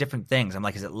 such different things. I'm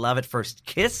like, is it love at first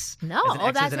kiss? No.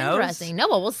 Oh, that's interesting. No,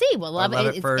 well, we'll see. Well, love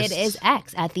at first. It is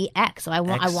X at the X. So I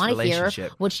want to hear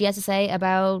what she has to say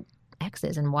about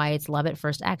X's and why it's love at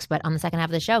first X. But on the second half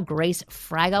of the show, Grace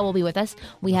Fraga will be with us.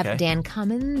 We have Dan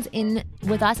Cummins in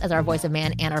with us as our voice of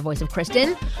man and our voice of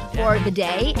Kristen for the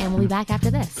day, and we'll be back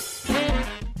after this.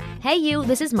 Hey you,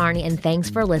 this is Marnie, and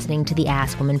thanks for listening to the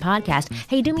Ask Women podcast.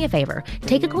 Hey, do me a favor.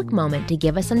 Take a quick moment to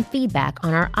give us some feedback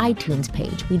on our iTunes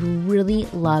page. We'd really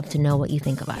love to know what you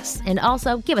think of us. And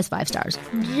also, give us 5 stars,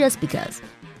 just because.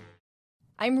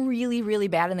 I'm really, really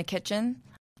bad in the kitchen.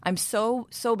 I'm so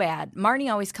bad.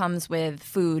 Marnie always comes with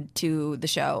food to the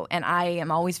show, and I am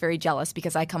always very jealous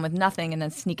because I come with nothing and then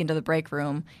sneak into the break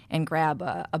room and grab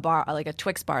a bar, like a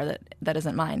Twix bar that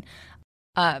isn't mine.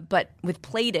 But with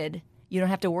Plated, you don't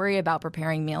have to worry about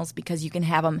preparing meals because you can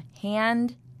have them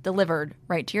hand delivered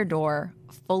right to your door,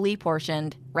 fully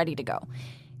portioned, ready to go.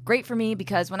 Great for me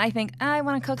because when I think, I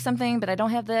want to cook something, but I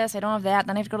don't have this, I don't have that,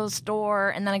 then I have to go to the store,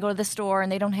 and then I go to this store,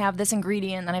 and they don't have this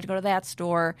ingredient, then I have to go to that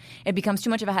store. It becomes too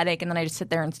much of a headache, and then I just sit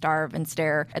there and starve and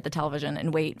stare at the television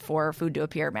and wait for food to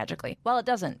appear magically. Well, it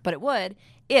doesn't, but it would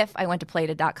if I went to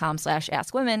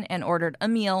plated.com/askwomen and ordered a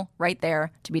meal right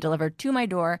there to be delivered to my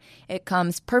door. It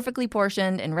comes perfectly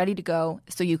portioned and ready to go,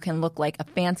 so you can look like a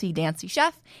fancy dancy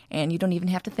chef, and you don't even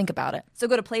have to think about it. So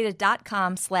go to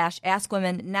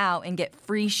plated.com/askwomen now and get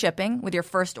free shipping with your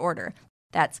first order.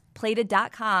 That's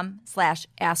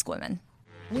plated.com/askwomen.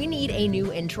 We need a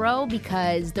new intro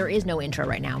because there is no intro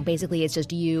right now. Basically, it's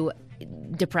just you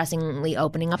depressingly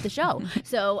opening up the show.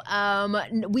 So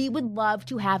we would love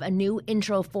to have a new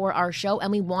intro for our show,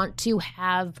 and we want to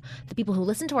have the people who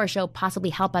listen to our show possibly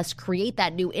help us create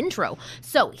that new intro.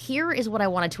 So here is what I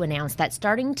wanted to announce, that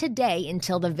starting today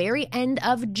until the very end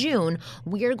of June,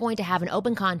 we are going to have an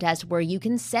open contest where you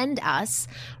can send us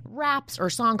raps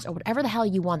or songs or whatever the hell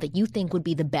you want that you think would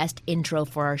be the best intro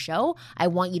for our show. I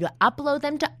want you to upload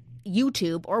them to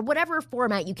YouTube or whatever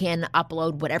format you can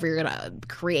upload, whatever you're going to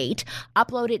create,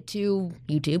 upload it to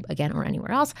YouTube again or anywhere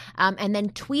else, and then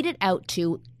tweet it out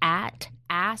to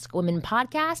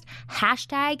 @AskWomenPodcast,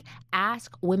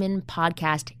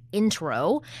 #AskWomenPodcast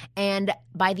intro. And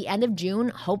by the end of June,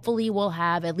 hopefully we'll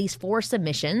have at least 4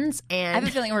 submissions. And I have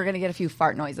a feeling we're going to get a few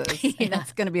fart noises. And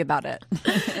that's going to be about it.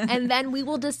 And then we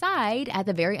will decide at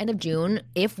the very end of June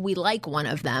if we like one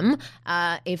of them,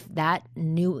 if that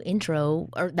new intro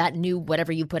or that new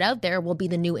whatever you put out there will be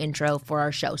the new intro for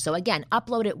our show. So again,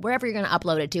 upload it wherever you're going to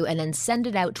upload it to, and then send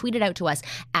it out, tweet it out to us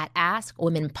at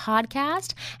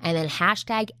 @AskWomenPodcast, and then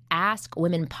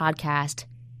 #AskWomenPodcast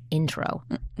intro.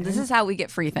 This is how we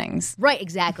get free things. Right,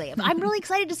 exactly. I'm really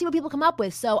excited to see what people come up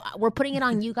with. So we're putting it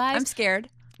on you guys. I'm scared.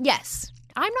 Yes.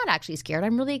 I'm not actually scared.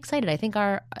 I'm really excited. I think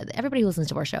everybody who listens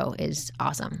to our show is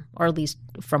awesome, or at least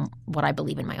from what I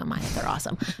believe in my own mind, they're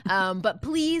awesome. But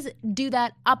please do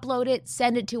that. Upload it,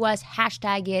 send it to us,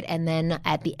 hashtag it, and then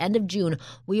at the end of June,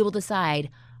 we will decide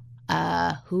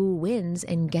who wins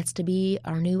and gets to be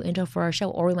our new intro for our show.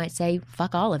 Or we might say,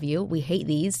 fuck all of you. We hate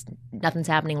these. Nothing's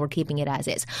happening. We're keeping it as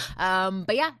is.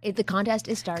 But yeah, the contest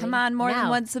is starting. Come on, more now. than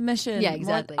one submission. Yeah,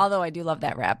 exactly. Although I do love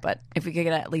that rap, but if we could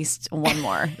get at least one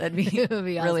more, that'd be,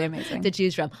 really awesome amazing to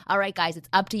choose from. All right, guys, it's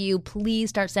up to you. Please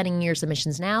start sending your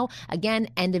submissions now. Again,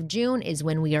 end of June is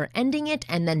when we are ending it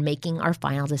and then making our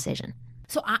final decision.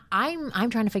 So I'm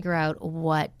trying to figure out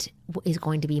what is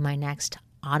going to be my next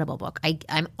Audible book.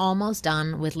 I'm almost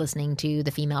done with listening to The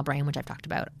Female Brain, which I've talked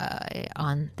about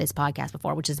on this podcast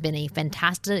before, which has been a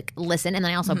fantastic listen. And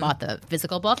then I also bought the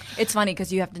physical book. It's funny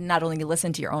because you have to not only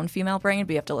listen to your own female brain,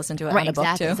 but you have to listen to it on a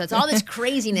book too. So it's all this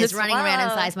craziness running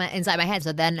around inside my head.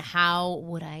 So then how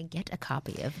would I get a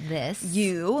copy of this?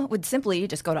 You would simply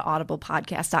just go to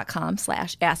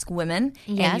audiblepodcast.com/askwomen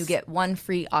Yes. and you get one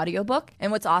free audiobook.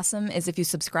 And what's awesome is if you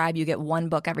subscribe, you get one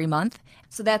book every month.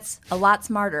 So that's a lot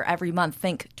smarter every month.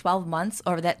 Think 12 months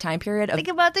over that time period of Think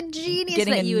about the genius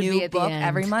getting that a you would be new at the book end.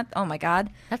 every month. Oh my God.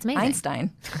 That's amazing.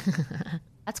 Einstein.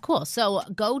 That's cool. So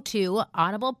go to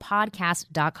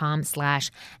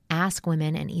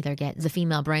audiblepodcast.com/askwomen and either get The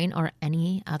Female Brain or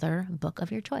any other book of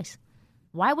your choice.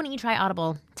 Why wouldn't you try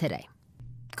Audible today?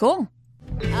 Cool.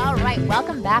 All right,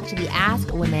 welcome back to the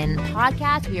Ask Women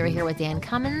podcast. We are here with Dan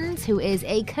Cummins, who is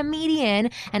a comedian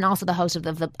and also the host of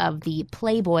the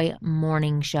Playboy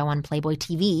morning show on Playboy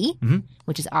TV,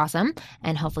 which is awesome.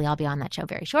 And hopefully I'll be on that show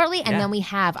very shortly. And then we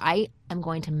have, I am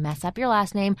going to mess up your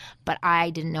last name, but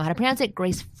I didn't know how to pronounce it,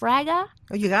 Grace Fraga.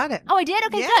 Oh, you got it. Oh, I did?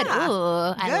 Okay, Yeah. good.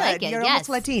 Ooh, I like it. You're yes. almost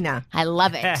Latina. I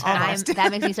love it. And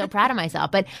that makes me so proud of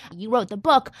myself. But you wrote the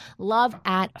book, Love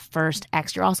at First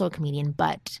X. You're also a comedian,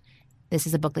 but this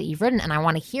is a book that you've written, and I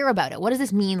want to hear about it. What does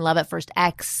this mean, Love at First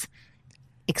X?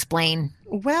 Explain.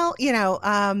 Well,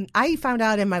 I found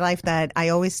out in my life that I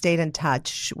always stayed in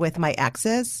touch with my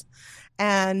exes.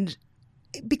 And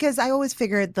because I always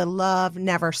figured the love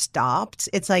never stopped.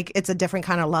 It's like it's a different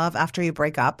kind of love after you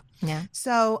break up. Yeah.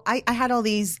 So I had all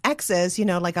these exes,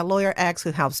 like a lawyer ex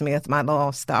who helps me with my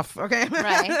law stuff. Okay.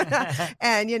 Right.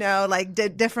 And, like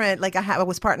did different, like I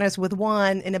was partners with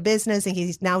one in a business and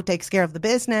he now takes care of the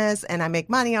business and I make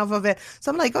money off of it.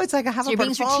 So I'm like, it's like I have So a you're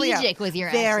being portfolio. strategic with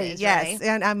your Very, exes, yes. right?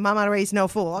 And I'm Mama raised no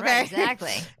fool. Okay. Right,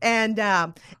 exactly.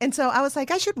 And so I was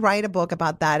like, I should write a book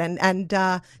about that. And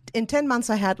in 10 months,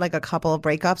 I had like a couple of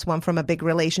breakups, one from a big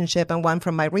relationship and one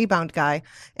from my rebound guy.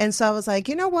 And so I was like,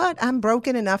 you know what? I'm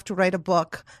broken enough to write a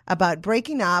book about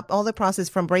breaking up, all the process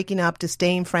from breaking up to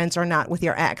staying friends or not with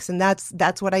your ex. And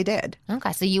that's what I did.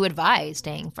 Okay. So you advise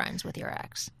staying friends with your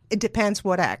ex. It depends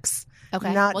what ex.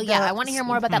 Okay. Not Well, yeah, the- I want to hear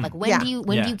more about that. Like, when Yeah.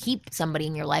 do you keep somebody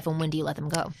in your life, and when do you let them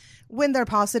go? When they're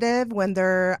positive, when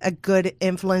they're a good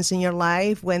influence in your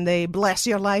life, when they bless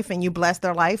your life and you bless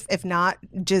their life. If not,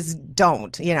 just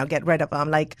don't, get rid of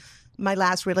them. Like my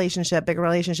last relationship, big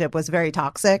relationship, was very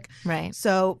toxic. Right.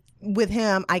 So with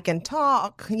him, I can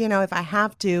talk, if I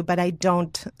have to, but I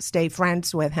don't stay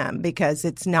friends with him because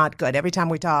it's not good. Every time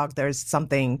we talk, there's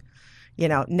something,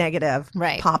 negative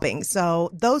Right. popping. So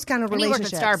those kind of And he worked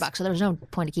at relationships. Starbucks, so there was no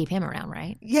point to keep him around,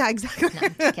 right? Yeah, exactly. No,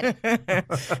 just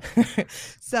kidding.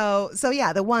 So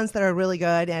yeah, the ones that are really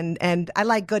good, and I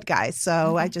like good guys.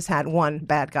 So I just had one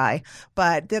bad guy,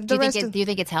 but the Do rest of you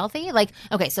think it's healthy? Like,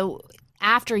 okay, so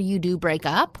after you do break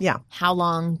up, Yeah. how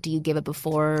long do you give it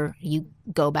before you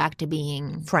go back to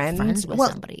being Friends? with Well,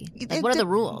 somebody? it- Like, what are it- the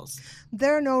rules?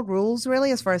 there are no rules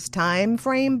really as far as time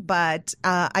frame, but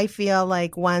I feel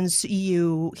like once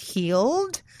you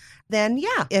healed, then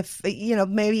yeah, if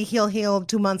maybe he'll heal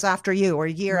 2 months after you or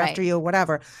a year Right. after you or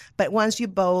whatever. But once you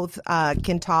both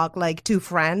can talk like two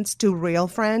friends, two real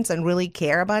friends, and really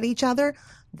care about each other,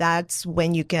 that's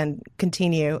when you can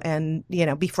continue and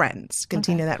be friends,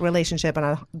 continue that relationship on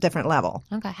a different level.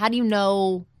 Okay. How do you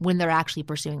know when they're actually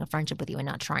pursuing a friendship with you and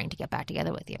not trying to get back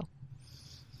together with you?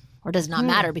 Or does it not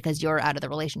matter because you're out of the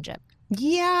relationship?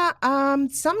 Yeah,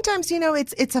 sometimes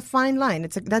it's a fine line.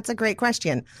 That's a great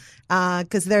question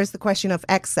because there's the question of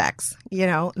ex sex.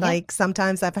 Like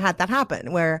sometimes I've had that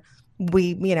happen where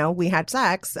we had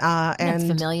sex And it's and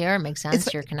familiar, it makes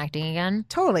sense. You're connecting again.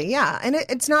 totally, yeah, and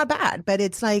it's not bad, but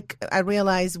it's like I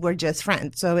realize we're just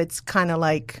friends, so it's kind of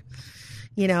like.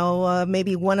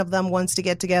 Maybe one of them wants to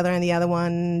get together and the other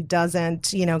one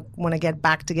doesn't, want to get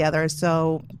back together.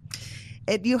 So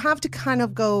you have to kind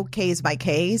of go case by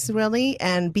case, really,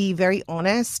 and be very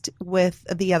honest with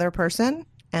the other person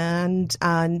and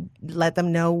let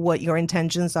them know what your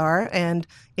intentions are. And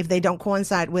if they don't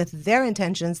coincide with their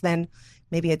intentions, then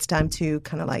maybe it's time to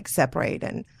kind of like separate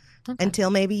and until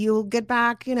maybe you'll get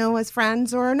back, as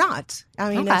friends or not. I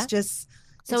mean, Okay. it's just.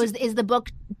 So is the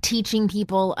book teaching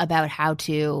people about how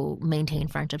to maintain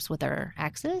friendships with their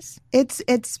exes?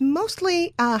 It's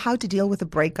mostly how to deal with a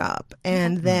breakup,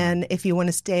 and then if you want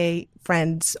to stay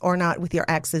friends or not with your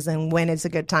exes, and when it's a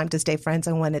good time to stay friends,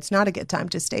 and when it's not a good time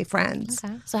to stay friends.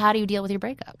 Okay. So how do you deal with your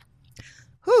breakup?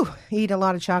 Whew, eat a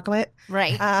lot of chocolate.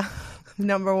 Right.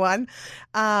 Number one.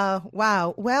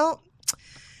 Wow. Well,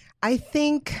 I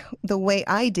think the way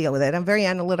I deal with it, I'm very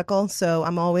analytical, so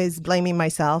I'm always blaming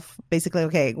myself. Basically,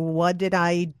 okay, what did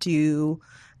I do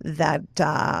that,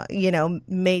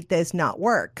 made this not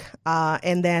work?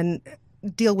 And then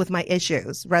deal with my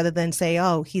issues rather than say,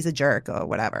 oh, he's a jerk or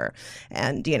whatever.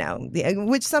 And,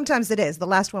 which sometimes it is. The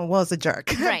last one was a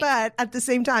jerk. Right. But at the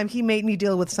same time, he made me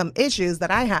deal with some issues that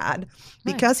I had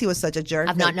because he was such a jerk.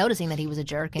 Of not noticing that he was a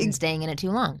jerk and staying in it too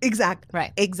long. Exactly.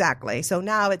 Right. Exactly. So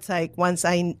now it's like once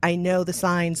I know the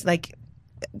signs, like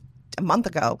a month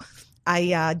ago,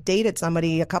 I dated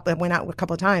somebody went out a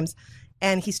couple of times,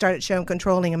 and he started showing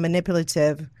controlling and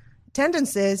manipulative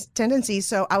tendencies.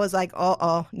 So I was like,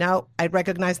 oh, no, I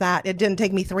recognize that. It didn't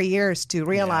take me 3 years to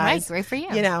realize, Right, great for you.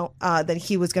 That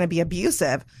he was going to be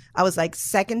abusive. I was like,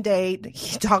 second date,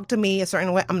 he talked to me a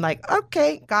certain way. I'm like,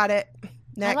 okay, got it.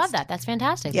 Next. I love that. That's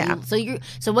fantastic. Yeah.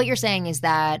 So what you're saying is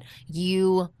that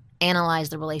you analyze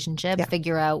the relationship,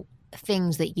 figure out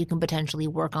things that you can potentially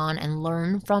work on and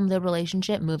learn from the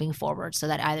relationship moving forward, so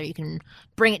that either you can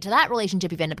bring it to that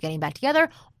relationship if you end up getting back together,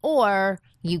 or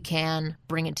you can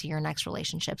bring it to your next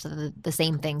relationship so that the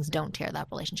same things don't tear that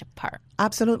relationship apart.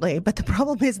 Absolutely. But the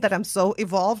problem is that I'm so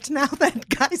evolved now that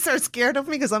guys are scared of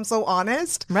me because I'm so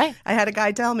honest. Right. I had a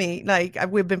guy tell me, like,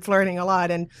 we've been flirting a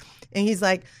lot, and he's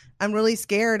like, I'm really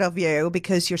scared of you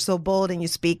because you're so bold and you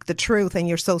speak the truth and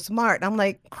you're so smart. I'm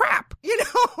like, crap,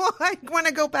 I want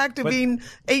to go back to being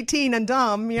 18 and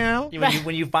dumb, Yeah,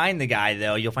 when you find the guy,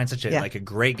 though, you'll find such a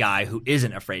great guy who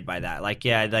isn't afraid by that. Like,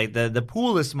 like the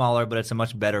pool is smaller, but it's a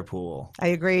much better pool. I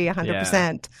agree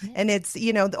 100%. And it's,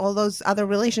 all those other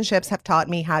relationships have taught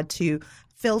me how to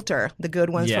filter the good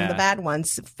ones from the bad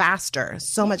ones faster,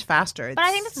 so much faster. But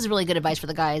I think this is really good advice for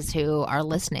the guys who are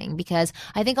listening, because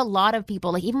I think a lot of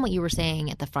people, like even what you were saying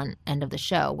at the front end of the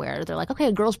show, where they're like, okay,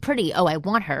 a girl's pretty. Oh, I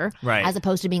want her. Right. As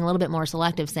opposed to being a little bit more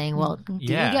selective, saying, well, do you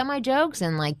get my jokes?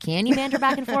 And like, can you banter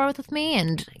back and forth with me?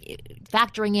 And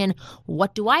factoring in,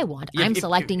 what do I want? I'm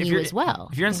selecting you as well.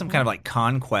 If you're in some kind of like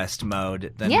conquest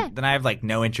mode, then I have like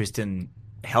no interest in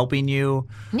helping you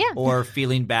or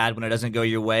feeling bad when it doesn't go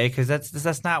your way, because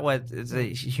that's not what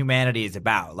humanity is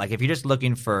about. Like if you're just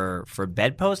looking for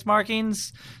bedpost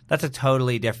markings, that's a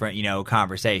totally different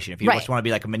conversation. If you just want to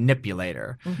be like a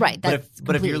manipulator, right?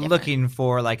 But if you're looking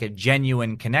for like a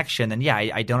genuine connection, then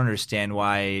I don't understand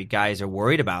why guys are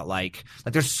worried about like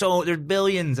there's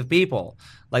billions of people,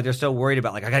 like they're so worried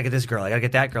about like, I gotta get this girl, I gotta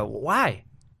get that girl. Why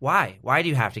do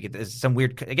you have to get this? Some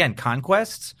weird, again,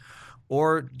 conquests?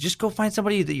 Or just go find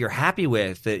somebody that you're happy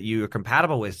with, that you're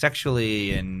compatible with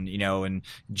sexually, and and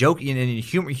joking and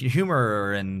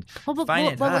humor and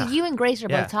what you and Grace are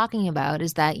both talking about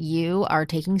is that you are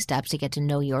taking steps to get to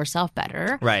know yourself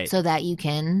better, right? So that you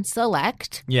can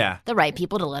select the right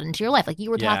people to let into your life. Like you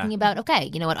were talking about, okay,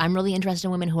 you know what? I'm really interested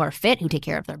in women who are fit, who take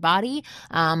care of their body,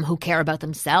 who care about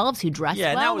themselves, who dress well.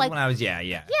 Yeah, that was like, when I was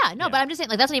but I'm just saying,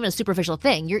 like that's not even a superficial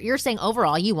thing. You're saying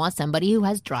overall you want somebody who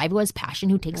has drive, who has passion,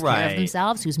 who takes care of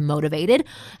themselves, who's motivated,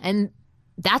 and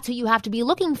that's who you have to be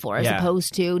looking for, as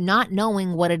opposed to not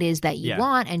knowing what it is that you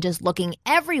want and just looking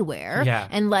everywhere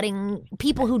and letting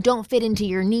people who don't fit into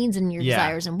your needs and your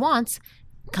desires and wants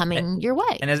coming your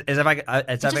way. And as I've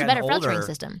gotten better older, filtering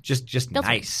system. Just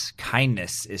nice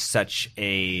kindness is such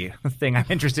a thing I'm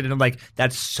interested in. I'm like,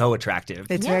 that's so attractive.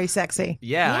 It's very sexy.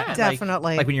 Yeah,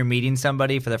 definitely. Like when you're meeting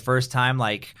somebody for the first time,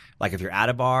 like if you're at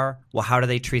a bar, well, how do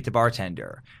they treat the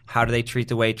bartender? How do they treat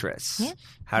the waitress? Yeah.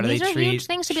 How do These they are treat huge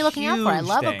things to be looking out for. I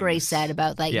love what Grace said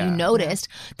about that. You noticed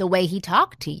the way he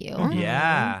talked to you.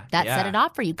 Yeah, that set it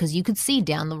off for you, because you could see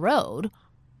down the road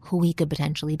who he could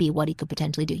potentially be, what he could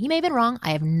potentially do. He may have been wrong.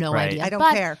 I have no idea. I don't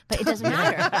care. But it doesn't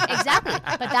matter. Exactly.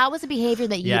 But that was a behavior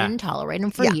that you didn't tolerate.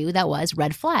 And for you, that was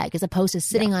red flag, as opposed to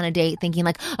sitting on a date thinking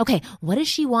like, okay, what does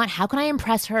she want? How can I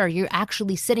impress her? You're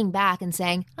actually sitting back and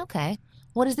saying, okay,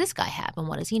 what does this guy have and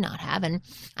what does he not have? And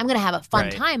I'm going to have a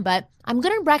fun time, but I'm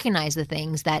going to recognize the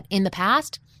things that in the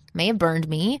past may have burned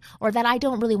me or that I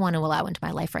don't really want to allow into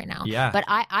my life right now. Yeah. But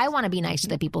I want to be nice to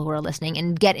the people who are listening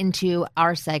and get into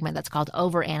our segment that's called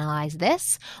Overanalyze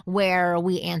This, where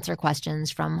we answer questions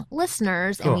from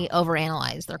listeners and we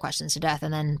overanalyze their questions to death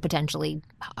and then potentially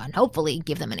and hopefully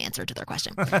give them an answer to their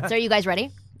question. So are you guys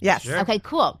ready? Yes. Sure. Okay,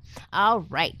 cool. All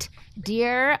right.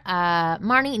 Dear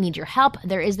Marnie, I need your help.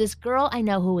 There is this girl I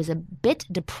know who is a bit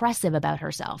depressive about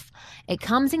herself. It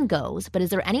comes and goes, but is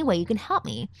there any way you can help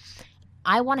me?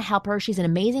 I want to help her. She's an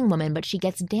amazing woman, but she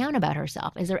gets down about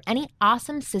herself. Is there any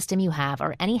awesome system you have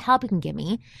or any help you can give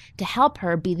me to help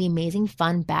her be the amazing,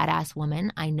 fun, badass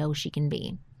woman I know she can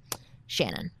be?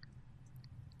 Shannon.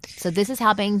 So this is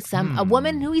helping a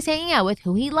woman who he's hanging out with,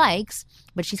 who he likes,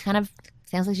 but she's kind of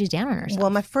sounds like she's down on herself. Well,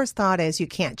 my first thought is you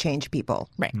can't change people.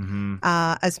 Right. Mm-hmm.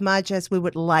 As much as we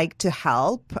would like to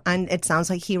help, and it sounds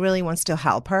like he really wants to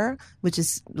help her, which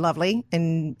is lovely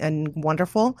and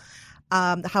wonderful.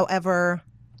 However,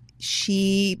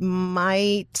 she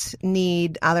might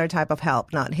need other type of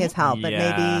help, not his help, but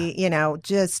maybe,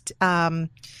 just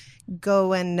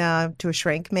go and to a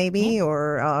shrink maybe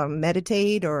or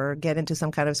meditate or get into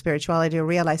some kind of spirituality to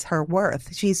realize her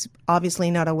worth. She's obviously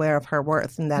not aware of her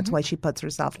worth, and that's why she puts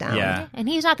herself down. Yeah. And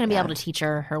he's not going to be able to teach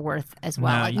her worth as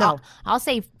well. No, I'll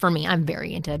say for me, I'm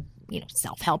very into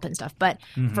self-help and stuff, but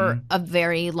for a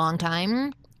very long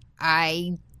time,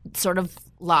 I sort of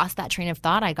lost that train of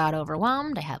thought. I got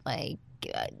overwhelmed. I had like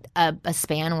a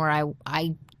span where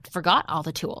I forgot all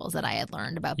the tools that I had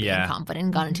learned about being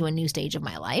confident, got into a new stage of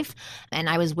my life. And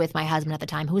I was with my husband at the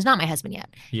time, who was not my husband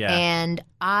yet. Yeah. And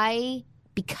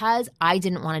because I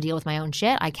didn't want to deal with my own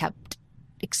shit, I kept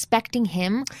expecting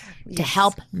him to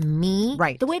help me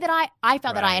the way that I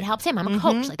felt that I had helped him. I'm a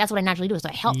coach. Like that's what I naturally do. So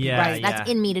I help people. Right? That's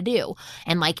in me to do.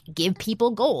 And like give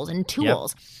people goals and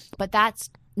tools. But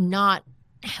that's not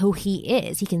who he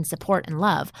is. He can support and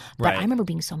love. But I remember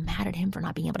being so mad at him for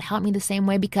not being able to help me the same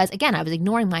way because, again, I was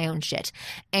ignoring my own shit.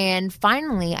 And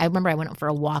finally, I remember I went for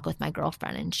a walk with my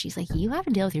girlfriend and she's like, you have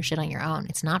to deal with your shit on your own.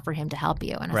 It's not for him to help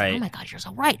you. And I was like, oh my God, you're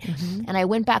so right. And I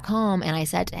went back home and I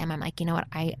said to him, I'm like, you know what?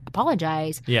 I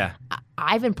apologize. Yeah.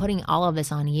 I've been putting all of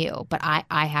this on you, but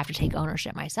I have to take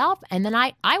ownership myself. And then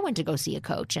I went to go see a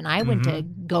coach and I went to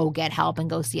go get help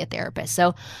and go see a therapist.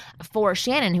 So for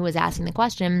Shannon, who was asking the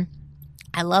question,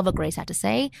 I love what Grace had to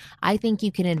say. I think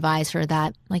you can advise her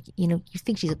that, like, you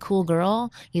think she's a cool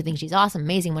girl. You think she's awesome,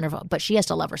 amazing, wonderful, but she has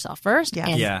to love herself first. Yes.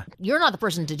 And Yeah. you're not the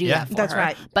person to do that for That's her.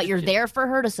 right. But you're there for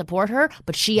her to support her,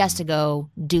 but she has to go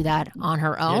do that on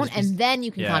her own. And then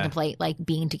you can contemplate, like,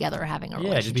 being together or having a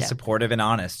relationship. Yeah, just be supportive and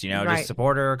honest, Right. just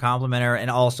support her, compliment her,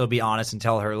 and also be honest and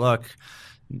tell her, look,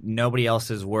 nobody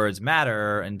else's words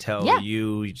matter until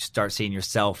you start seeing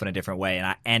yourself in a different way,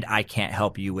 and I can't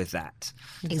help you with that.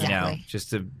 Exactly.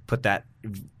 Just to put that,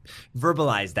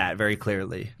 verbalize that very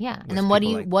clearly. Yeah. And then what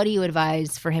do you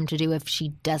advise for him to do if she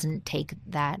doesn't take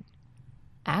that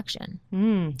action?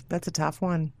 That's a tough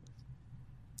one.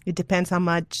 It depends how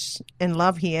much in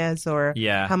love he is, or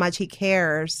how much he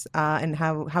cares, and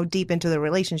how deep into the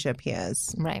relationship he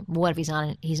is. Right. What if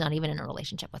he's not even in a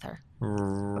relationship with her?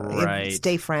 Right.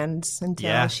 Stay friends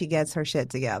until she gets her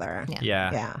shit together.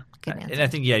 Yeah. Good answer. And I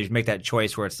think, you make that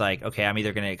choice where it's like, okay, I'm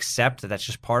either going to accept that that's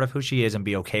just part of who she is and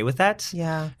be okay with that.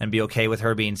 Yeah. And be okay with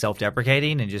her being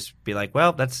self-deprecating and just be like,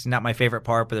 well, that's not my favorite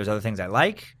part, but there's other things I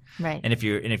like. Right. And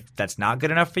if that's not good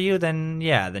enough for you, then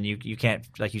you can't,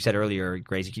 like you said earlier,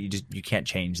 Grace, you can't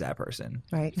change that person.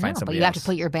 Right. Find But somebody you have else. to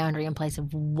put your boundary in place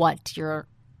of what you're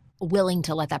willing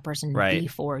to let that person be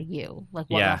for you, like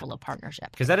what level of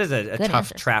partnership. Because that is a Good tough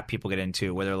answer. trap people get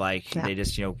into, where they're like they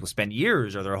just will spend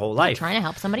years or their whole life Trying to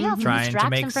help somebody else, trying to distract them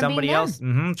make from somebody being else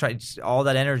them. try all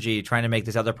that energy trying to make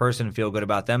this other person feel good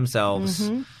about themselves,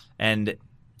 and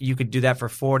you could do that for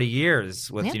 40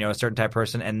 years with a certain type of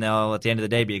person, and they'll at the end of the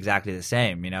day be exactly the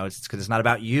same. It's because it's not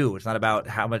about you. It's not about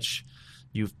how much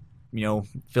you've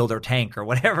filled their tank or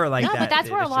whatever like that. No, but that's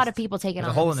where a lot just- of people take it there's a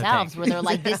on hole in the themselves, tank. where they're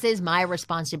like, this is my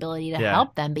responsibility to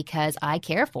help them because I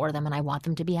care for them and I want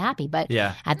them to be happy. But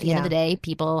at the end of the day,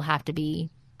 people have to be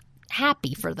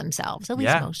happy for themselves, at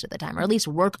least most of the time, or at least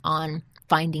work on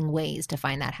finding ways to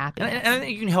find that happiness. And I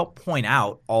think you can help point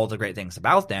out all the great things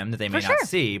about them that they may not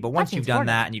see. But once you've done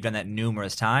that and you've done that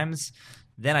numerous times,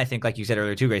 then I think, like you said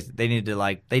earlier too, Grace, they need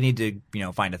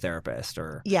to find a therapist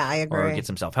or I agree. or get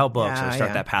some self-help books or start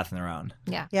Yeah. that path on their own.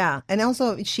 Yeah. And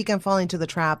also she can fall into the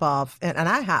trap of, and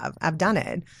I've done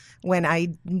it when I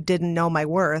didn't know my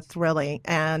worth really.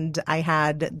 And I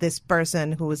had this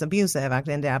person who was abusive, I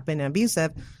ended up being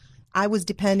abusive. I was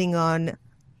depending on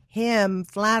him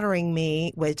flattering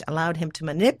me, which allowed him to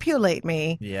manipulate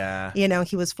me. Yeah.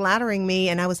 He was flattering me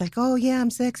and I was like, oh yeah, I'm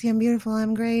sexy, I'm beautiful,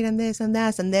 I'm great, and this and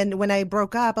that. And then when I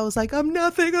broke up, I was like, I'm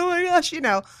nothing, oh my gosh,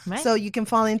 Right. So you can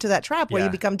fall into that trap where you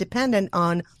become dependent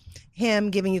on him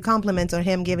giving you compliments or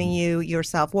him giving you your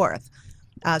self-worth.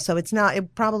 So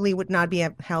it probably would not be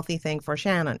a healthy thing for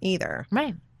Shannon either.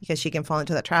 Right. Because she can fall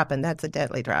into that trap, and that's a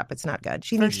deadly trap. It's not good.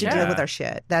 She needs to deal with her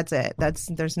shit. That's it.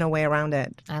 There's no way around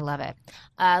it. I love it.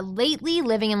 Lately,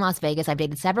 living in Las Vegas, I've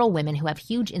dated several women who have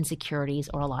huge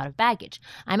insecurities or a lot of baggage.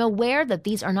 I'm aware that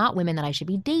these are not women that I should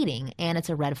be dating, and it's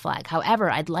a red flag. However,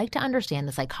 I'd like to understand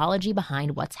the psychology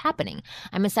behind what's happening.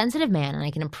 I'm a sensitive man, and I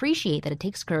can appreciate that it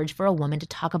takes courage for a woman to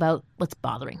talk about what's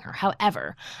bothering her.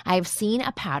 However, I have seen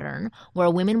a pattern where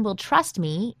women will trust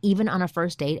me, even on a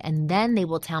first date, and then they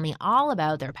will tell me all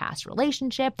about their past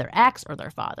relationship, their ex, or their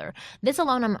father. This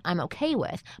alone I'm okay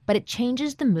with, but it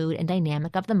changes the mood and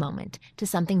dynamic of the moment to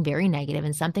something very negative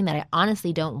and something that I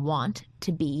honestly don't want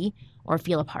to be or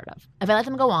feel a part of. If I let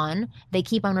them go on, they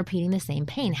keep on repeating the same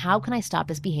pain. How can I stop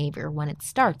this behavior when it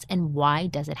starts, and why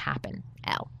does it happen?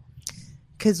 Elle.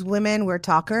 Because women, we're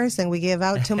talkers and we give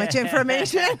out too much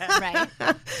information. Right.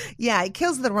 Yeah, it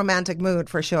kills the romantic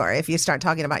mood for sure. If you start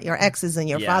talking about your exes and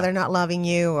your father not loving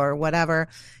you or whatever.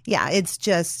 Yeah, it's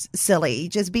just silly.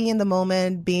 Just be in the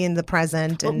moment, be in the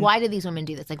present. But and why do these women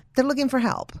do this? Like, they're looking for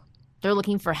help. they're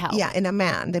looking for help. Yeah, in a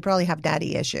man. They probably have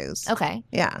daddy issues. Okay.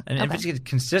 Yeah. And if it's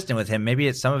consistent with him,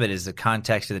 maybe some of it is the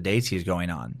context of the dates he's going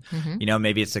on.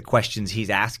 Maybe it's the questions he's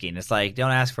asking. It's like,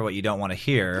 don't ask for what you don't want to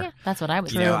hear. Yeah, that's what I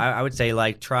would say. I would say,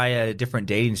 like, try a different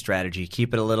dating strategy.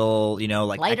 Keep it a little,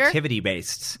 like Lighter? activity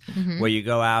based, where you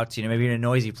go out, maybe in a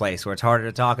noisy place where it's harder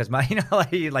to talk as much,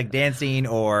 like dancing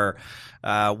or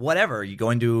whatever. You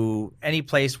go into any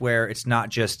place where it's not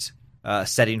just a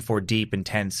setting for deep,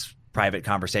 intense private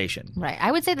conversation. Right.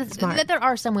 I would say that there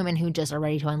are some women who just are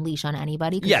ready to unleash on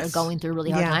anybody because they're going through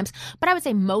really hard times. But I would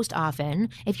say most often,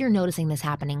 if you're noticing this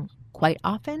happening quite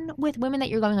often with women that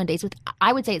you're going on dates with.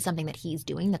 I would say it's something that he's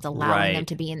doing that's allowing them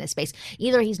to be in this space.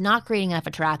 Either he's not creating enough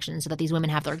attraction so that these women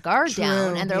have their guard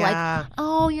down and they're like,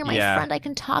 oh, you're my friend, I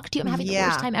can talk to you. I'm having the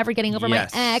worst time ever getting over my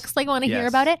ex. Like, I want to hear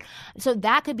about it. So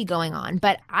that could be going on.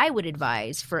 But I would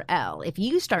advise for Elle, if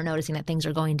you start noticing that things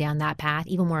are going down that path,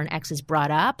 even where an ex is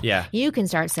brought up, you can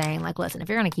start saying, like, listen, if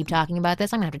you're going to keep talking about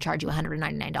this, I'm going to have to charge you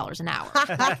 $199 an hour.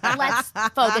 Let's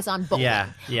focus on bowling.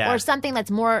 Or something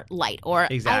that's more light. Or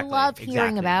I love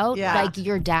hearing about like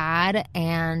your dad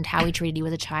and how he treated you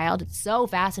as a child. It's so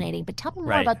fascinating. But tell me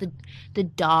more about the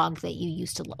dog that you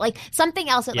used to love. Like something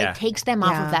else that like takes them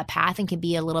off of that path and can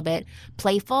be a little bit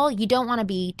playful. You don't want to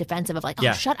be defensive of like,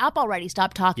 oh, shut up already.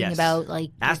 Stop talking about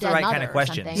like ask the right kind of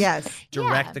questions.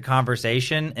 Direct the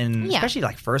conversation, and especially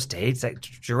like first dates, like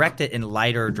direct it in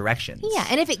lighter directions.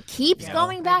 And if it keeps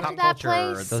going back to that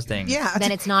place, those things,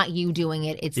 then it's not you doing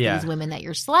it. It's these women that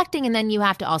you're selecting, and then you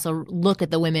have to also look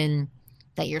at the women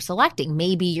that you're selecting.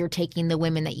 Maybe you're taking the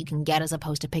women that you can get as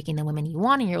opposed to picking the women you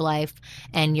want in your life,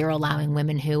 and you're allowing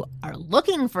women who are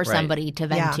looking for somebody to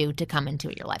vent to come into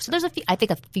your life. So there's a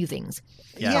few things.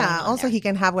 Also, he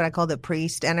can have what I call the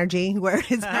priest energy, where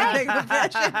it's like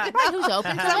who's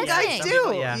open to listening. Guys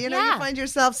do. You know, you find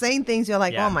yourself saying things you're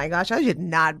like, oh my gosh, I should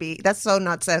not be. That's so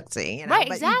not sexy. You know? Right,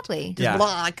 exactly. Just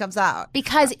blah, it comes out.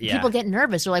 Because people get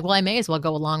nervous. They're like, well, I may as well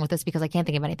go along with this because I can't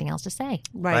think of anything else to say.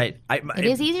 Right. It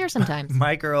is easier sometimes.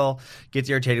 My girl gets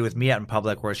irritated with me out in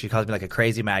public where she calls me like a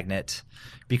crazy magnet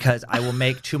because I will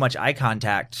make too much eye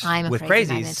contact with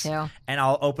crazies, and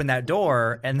I'll open that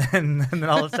door, and then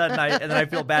all of a sudden I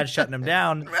feel bad shutting them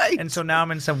down, and so now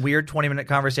I'm in some weird 20-minute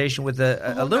conversation with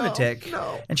a lunatic,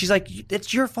 and she's like,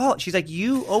 "It's your fault." She's like,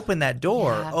 "You opened that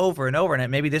door over and over,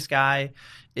 and maybe this guy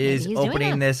is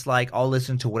opening this like, I'll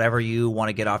listen to whatever you want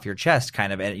to get off your chest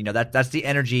kind of, and you know that's the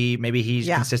energy maybe he's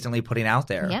consistently putting out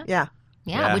there."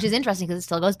 Yeah, which is interesting because it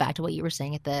still goes back to what you were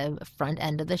saying at the front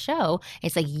end of the show.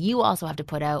 It's like you also have to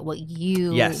put out what you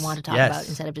want to talk about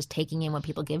instead of just taking in what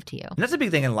people give to you. And that's a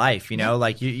big thing in life, you know,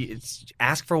 like it's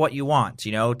ask for what you want,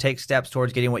 you know, take steps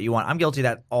towards getting what you want. I'm guilty of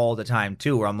that all the time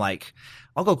too, where I'm like,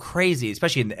 I'll go crazy,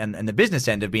 especially in the business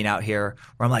end of being out here,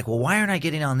 where I'm like, well, why aren't I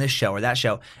getting on this show or that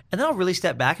show? And then I'll really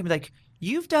step back and be like,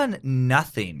 you've done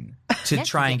nothing to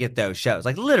try and get those shows.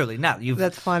 Like literally nothing.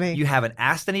 That's funny. You haven't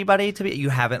asked anybody to be. You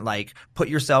haven't like put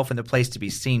yourself in the place to be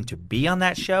seen to be on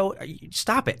that show.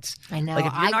 Stop it. I know. Like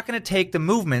if you're not going to take the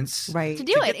movements to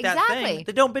do it, exactly.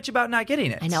 Then don't bitch about not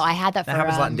getting it. I know. I had that for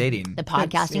happens a lot in dating. The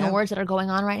podcasting awards that are going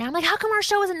on right now. I'm like, how come our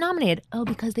show isn't nominated? Oh,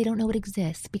 because they don't know it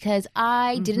exists. Because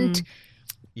I didn't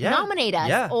nominate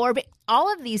us or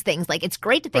all of these things. Like, it's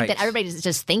great to think that everybody's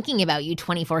just thinking about you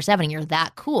 24/7 and you're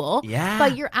that cool.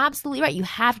 But you're absolutely right. You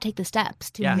have to take the steps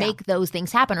to make those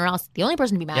things happen, or else the only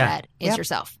person to be mad at is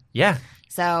yourself.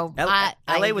 So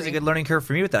LA was a good learning curve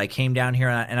for me with that. I came down here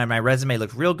and my resume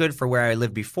looked real good for where I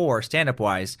lived before, stand-up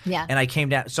wise. And I came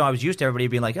down, so I was used to everybody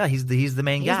being like, oh, he's the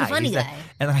main guy. He's the funny guy.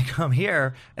 And then I come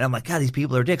here and I'm like, God, these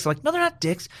people are dicks. I'm like, no, they're not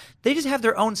dicks. They just have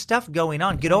their own stuff going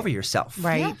on. Get over yourself.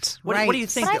 What do you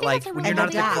think that like when you're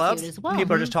not at the club,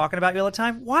 people are just talking about you all the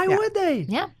time? Why would they?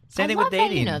 Same thing with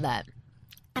dating. You know that.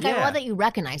 And I love that you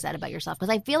recognize that about yourself, because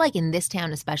I feel like in this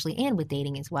town especially, and with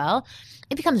dating as well,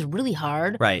 it becomes really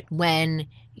hard when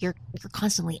you're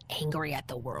constantly angry at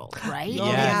the world, right? You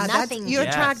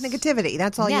attract negativity.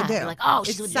 That's all you do. You're like, oh,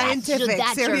 she's with scientific,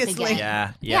 that seriously.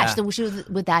 Jerk again. She was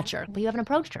with that jerk, but you haven't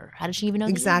approached her. How did she even know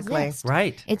that you exist?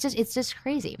 Right. It's just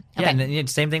crazy. Yeah, and then,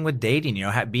 same thing with dating. You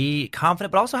know, be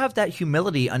confident, but also have that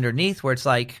humility underneath, where it's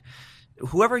like,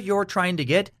 whoever you're trying to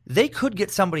get, they could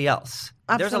get somebody else.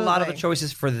 There's a lot of the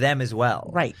choices for them as well.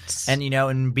 Right. And,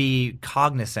 and be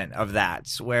cognizant of that,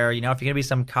 where, if you're going to be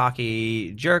some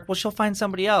cocky jerk, well, she'll find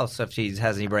somebody else if she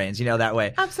has any brains, that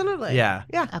way. Absolutely. Yeah.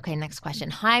 Okay, next question.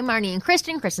 Hi, Marnie and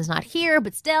Kristen. Kristen's not here,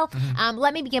 but still,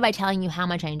 let me begin by telling you how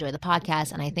much I enjoy the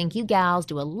podcast, and I think you gals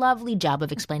do a lovely job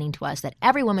of explaining to us that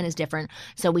every woman is different,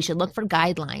 so we should look for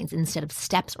guidelines instead of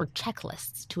steps or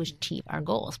checklists to achieve our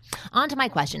goals. On to my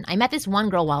question. I met this one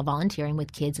girl while volunteering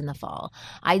with kids in the fall.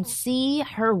 I'd see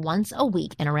her once a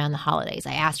week and around the holidays.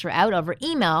 I asked her out over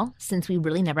email since we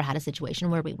really never had a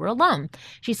situation where we were alone.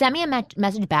 She sent me a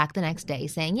message back the next day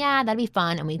saying, yeah, that'd be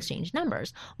fun, and we exchanged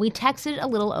numbers. We texted a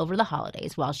little over the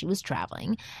holidays while she was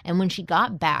traveling, and when she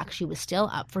got back, she was still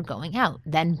up for going out.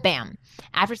 Then bam.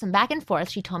 After some back and forth,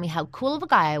 she told me how cool of a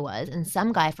guy I was, and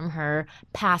some guy from her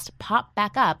past popped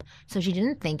back up, so she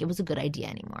didn't think it was a good idea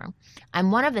anymore.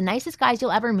 I'm one of the nicest guys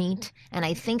you'll ever meet, and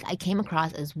I think I came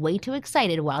across as way too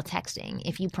excited while texting. thing.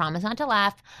 If you promise not to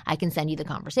laugh, I can send you the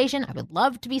conversation. I would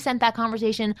love to be sent that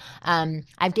conversation.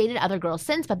 I've dated other girls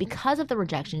since, but because of the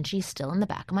rejection, she's still in the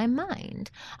back of my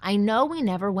mind. I know we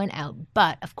never went out,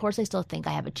 but of course I still think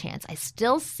I have a chance. I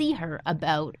still see her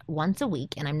about once a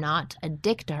week, and I'm not a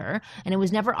dick to her, and it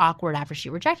was never awkward after she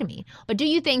rejected me. But do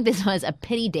you think this was a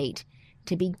pity date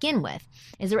to begin with?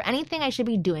 Is there anything I should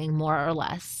be doing more or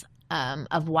less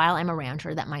of while I'm around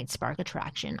her that might spark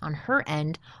attraction on her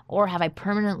end, or have I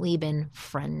permanently been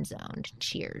friend zoned?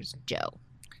 Cheers, Joe.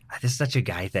 This is such a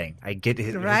guy thing. I get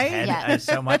his Right? head Yeah.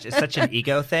 so much. It's such an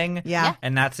ego thing. Yeah.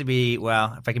 And not to be,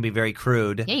 well, if I can be very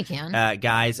crude. Yeah, you can.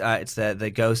 Guys, it's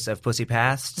the ghosts of Pussy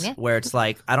Past, Yeah. where it's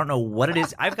like, I don't know what it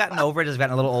is. I've gotten over it as I've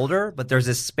gotten a little older, but there's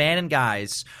this span in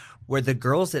guys where the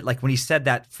girls that, like when he said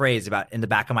that phrase about in the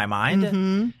back of my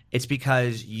mind, it's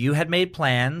because you had made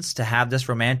plans to have this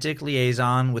romantic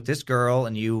liaison with this girl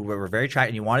and you were very attracted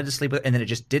and you wanted to sleep with her, and then it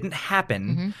just didn't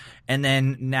happen. And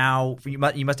then now you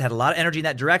must have had a lot of energy in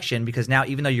that direction, because now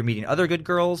even though you're meeting other good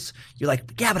girls, you're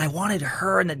like, yeah, but I wanted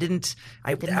her and it didn't.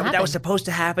 That happen. was supposed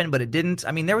to happen, but it didn't.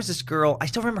 I mean, there was this girl. I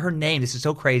still remember her name. This is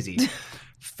so crazy.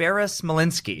 Farrah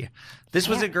Smolinski. This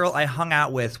was a girl I hung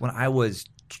out with when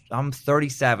I'm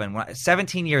 37.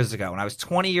 17 years ago, when I was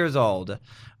 20 years old,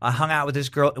 I hung out with this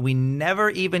girl. We never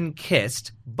even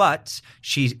kissed, but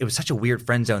it was such a weird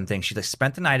friend zone thing. She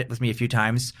spent the night with me a few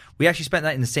times. We actually spent the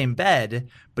night in the same bed,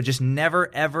 but just never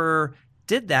ever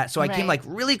did that. So I came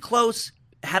really close,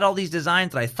 had all these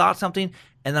designs that I thought something,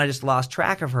 and then I just lost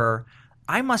track of her.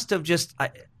 I must have just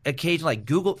occasionally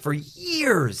Googled for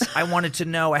years. I wanted to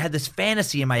know. I had this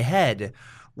fantasy in my head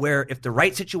where if the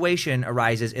right situation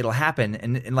arises, it'll happen.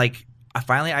 And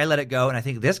I let it go. And I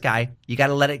think this guy, you got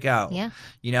to let it go. Yeah.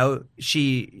 You know,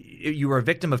 you were a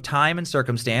victim of time and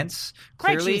circumstance.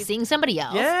 Right, Clearly. she's seeing somebody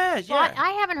else. Yeah. Well, I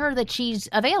haven't heard that she's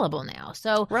available now.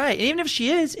 So Right. And even if she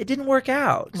is, it didn't work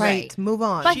out. Right. Move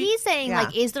on. But he's saying, Yeah.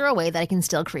 is there a way that I can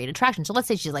still create attraction? So let's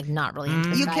say she's not really into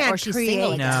this you guy, can't or she's create.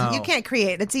 single again. No. You can't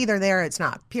create. It's either there or it's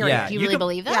not. Period. Yeah. Do you You really can-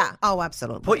 believe that? Yeah. Oh,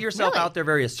 absolutely. Put yourself Really? out there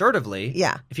very assertively.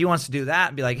 Yeah. If he wants to do that,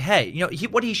 and be like, hey,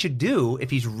 what he should do if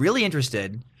he's really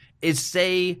interested is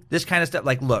say this kind of stuff.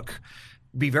 Like, look,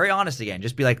 be very honest again.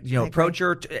 Just be like, approach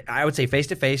her. I would say face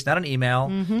to face, not an email.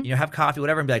 Have coffee,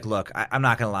 whatever, and be like, look, I'm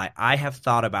not gonna lie. I have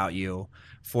thought about you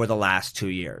for the last 2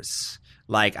 years.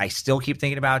 Like, I still keep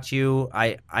thinking about you.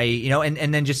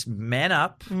 And then just man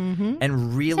up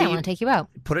and really I want to take you out.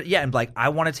 put it. Yeah, and be like, I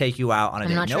want to take you out on a I'm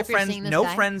date. not No sure if you're friends, seeing this no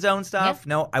guy. friend zone stuff.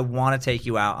 No, I want to take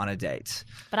you out on a date.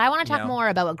 But I want to talk know? more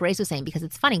about what Grace was saying, because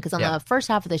it's funny, because on Yeah. the first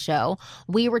half of the show,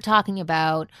 we were talking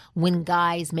about when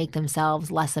guys make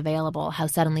themselves less available, how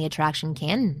suddenly attraction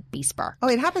can be sparked. Oh,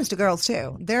 it happens to girls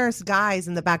too. There's guys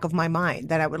in the back of my mind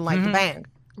that I would like to bang.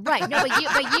 Right. No, but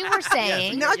you were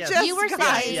saying Not just you were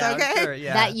guys, saying okay? Sure,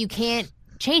 yeah. that you can't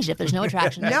change it if there's no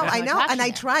attraction. No, There's I know, attraction and I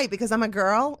there. try because I'm a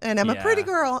girl and I'm a Yeah. pretty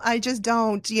girl. I just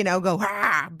don't, go,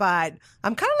 but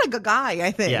I'm kind of like a guy,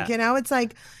 I think. Yeah. It's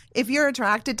like if you're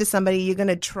attracted to somebody, you're going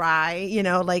to try,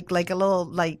 like a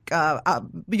little,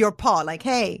 your paw, like,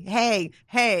 hey,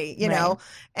 you know.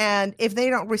 And if they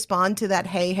don't respond to that,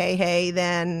 hey,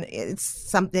 then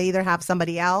they either have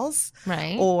somebody else,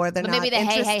 Right. or they're but not maybe the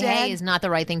interested. hey is not the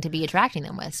right thing to be attracting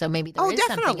them with. So maybe there Oh, is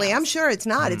something definitely. else. I'm sure it's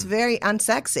not. It's very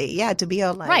unsexy. Yeah, to be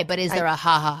a like. Right, but is there a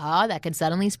ha that could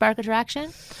suddenly spark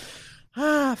attraction?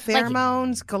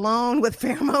 Pheromones, cologne with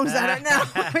pheromones. I don't know.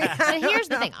 But here's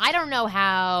the thing. I don't know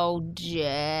how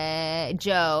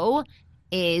Joe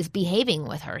is behaving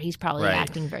with her. He's probably Right.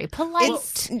 acting very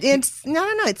polite. It's no.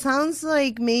 It sounds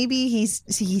like maybe he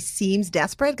seems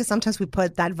desperate, because sometimes we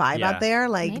put that vibe Yeah. out there,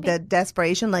 like Maybe. the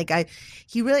desperation.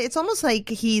 It's almost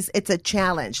like it's a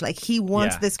challenge. Like he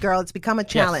wants Yeah. this girl. It's become a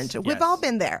challenge. We've yes. all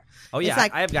been there. Oh yeah, It's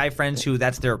like, I have guy friends who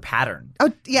that's their pattern.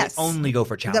 oh yes, They only go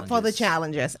for challenges. for the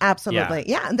challenges. Absolutely,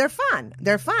 yeah, and they're fun.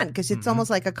 They're fun because it's almost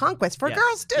like a conquest for Yes.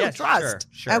 girls too. Yes, Trust,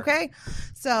 sure. okay.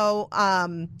 So,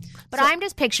 But I'm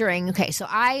just picturing, okay, so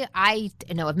I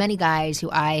know of many guys who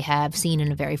I have seen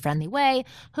in a very friendly way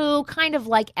who kind of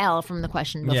like Elle from the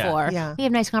question Yeah. before. Yeah. We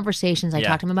have nice conversations. I Yeah.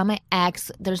 talk to him about my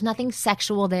ex. There's nothing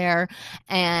sexual there.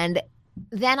 And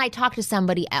then I talk to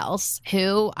somebody else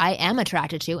who I am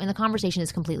attracted to, and the conversation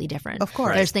is completely different. Of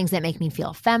course. There's things that make me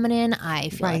feel feminine. I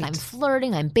feel like Right. I'm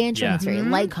flirting, I'm bantering. Yeah. It's very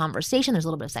light conversation. There's a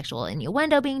little bit of sexual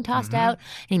innuendo being tossed out,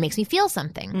 and he makes me feel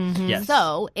something. Yes.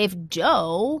 So if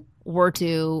Joe were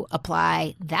to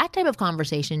apply that type of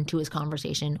conversation to his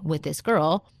conversation with this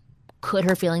girl, could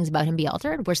her feelings about him be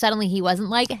altered? Where suddenly he wasn't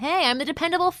like, hey, I'm the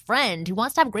dependable friend who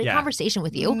wants to have great conversation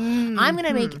with you. I'm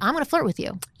gonna flirt with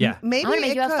you. Yeah. Maybe I'm gonna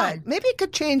make it you have could. fun. Maybe it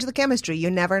could change the chemistry.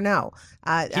 You never know.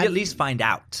 He'd at least find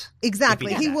out.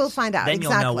 Exactly. if did He that. will find out. Then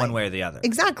Exactly. you'll know one way or the other.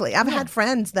 Exactly. I've had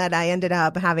friends that I ended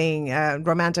up having a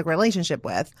romantic relationship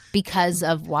with. Because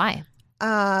of why?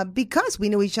 Because we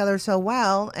knew each other so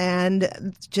well,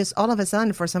 and just all of a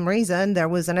sudden, for some reason, there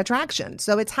was an attraction.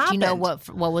 So it's Do happened. you know what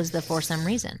was the for some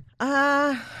reason?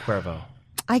 Cuervo.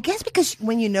 I guess because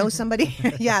when you know somebody,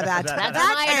 yeah, that's That's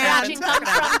where my attraction comes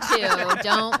from too.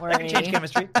 Don't worry. Change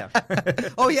chemistry. Yeah.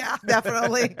 Oh yeah,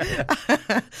 definitely.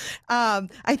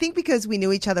 I think because we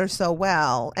knew each other so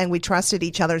well and we trusted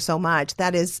each other so much,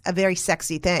 that is a very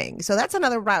sexy thing. So that's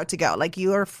another route to go. Like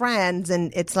you are friends,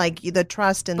 and it's like the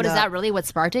trust and But the. is that really what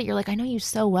sparked it? You're like, I know you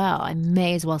so well. I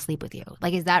may as well sleep with you.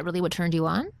 Like, is that really what turned you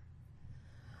on?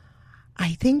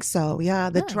 I think so.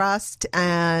 Yeah, the trust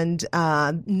and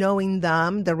knowing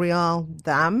them, the real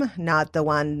them, not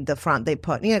the front they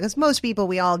put. Because most people,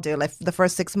 we all do. Like the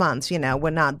first 6 months, we're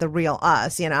not the real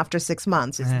us. After 6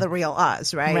 months, it's the real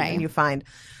us, right? Right. And you find.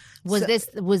 Was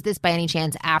this by any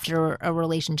chance after a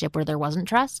relationship where there wasn't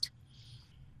trust?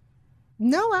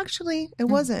 No, actually, it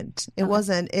wasn't. It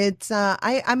wasn't. It's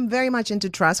I'm very much into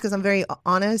trust because I'm very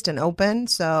honest and open.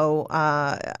 So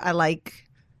I like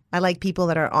people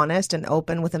that are honest and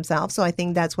open with themselves. So I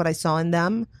think that's what I saw in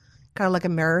them, kind of like a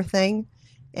mirror thing.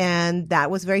 And that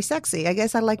was very sexy. I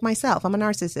guess I like myself. I'm a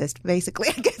narcissist, basically.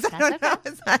 I guess I don't know.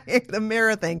 It's like the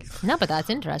mirror thing. No, but that's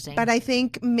interesting. But I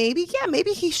think maybe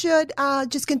he should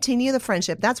just continue the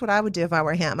friendship. That's what I would do if I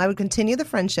were him. I would continue the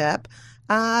friendship.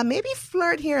 Maybe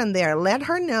flirt here and there. Let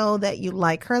her know that you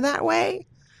like her that way.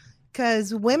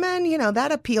 Because women,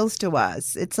 that appeals to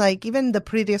us. It's like even the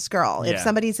prettiest girl. If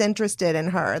somebody's interested in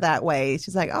her that way,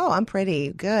 she's like, oh, I'm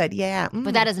pretty. Good. Yeah.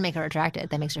 But that doesn't make her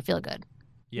attracted. That makes her feel good.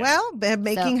 Yeah. Well,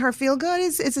 making her feel good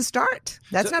is a start.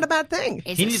 That's not a bad thing.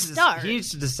 It's He a needs start. he needs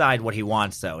to decide what he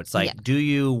wants, though. It's like, do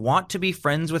you want to be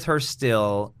friends with her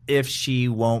still if she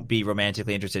won't be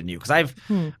romantically interested in you? Because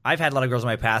I've had a lot of girls in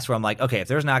my past where I'm like, okay, if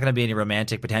there's not going to be any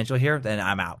romantic potential here, then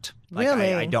I'm out. Like,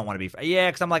 Really? I don't want to be. Yeah,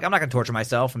 because I'm like, I'm not going to torture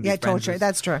myself and be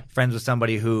That's true. friends with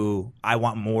somebody who I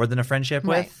want more than a friendship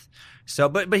Right. with. So,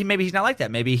 but maybe he's not like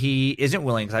that. Maybe he isn't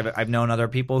willing. Because I've known other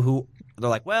people who they're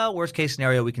like, well, worst case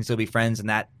scenario, we can still be friends, and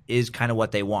that is kind of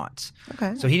what they want.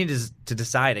 Okay. So he needs to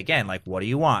decide again, like, what do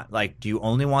you want? Like, do you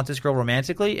only want this girl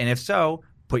romantically? And if so,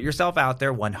 put yourself out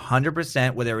there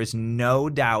 100% where there is no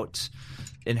doubt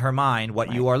in her mind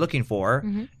what you are looking for.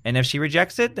 And if she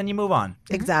rejects it, then you move on.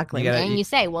 Exactly. You gotta- And you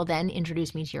say, well, then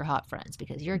introduce me to your hot friends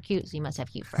because you're cute, so you must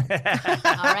have cute friends.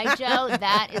 All right, Joe,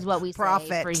 that is what we say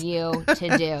Profit. for you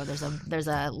to do. There's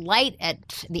a light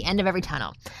at the end of every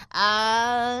tunnel.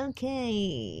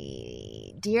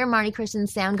 Okay. Dear Marnie, Kristen,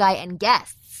 sound guy, and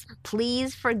guests,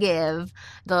 please forgive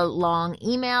the long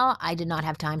email. I did not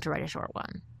have time to write a short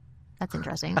one. That's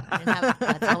interesting.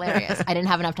 That's hilarious. I didn't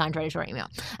have enough time to write a short email.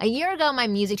 A year ago, my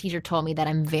music teacher told me that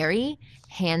I'm very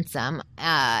handsome.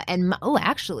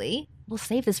 Actually, we'll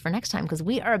save this for next time because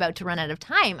we are about to run out of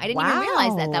time. I didn't even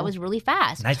realize that. That was really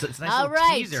fast. It's a nice All little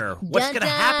right. teaser. What's going to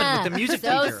Dun-dun. happen with the music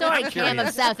so teacher? sorry, I'm Cam of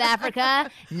curious. South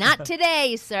Africa. Not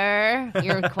today, sir.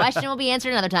 Your question will be answered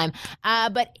another time.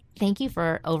 But thank you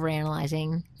for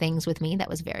overanalyzing things with me. That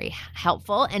was very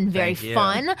helpful and very Thank you.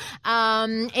 fun.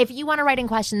 If you want to write in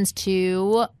questions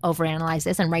to overanalyze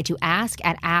this, and write to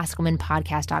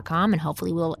ask@askwomenpodcast.com, and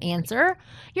hopefully we'll answer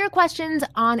your questions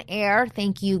on air.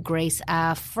 Thank you, Grace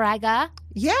Fraga.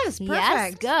 Yes, perfect.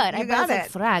 Yes, good. You got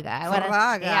it. Fraga. I wanna,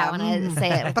 Fraga. Yeah, I want to say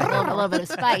it with a little bit of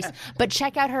spice. But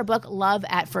check out her book, Love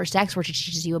at First X, where she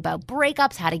teaches you about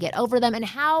breakups, how to get over them, and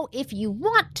how, if you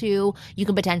want to, you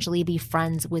can potentially be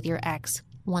friends with your ex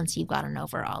once you've gotten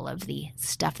over all of the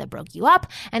stuff that broke you up.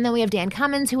 And then we have Dan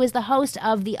Cummins, who is the host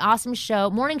of the awesome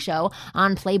morning show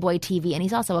on Playboy TV, and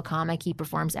he's also a comic. He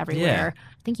performs everywhere.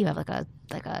 I think you have like a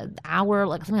hour,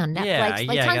 like something on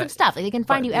Netflix, tons of stuff. Like they can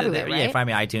find you everywhere, right? Yeah, find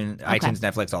me iTunes,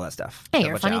 Netflix, all that stuff. Hey, Got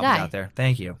you're a bunch of funny albums guy. out there.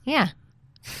 Thank you. Yeah.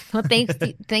 Well, thanks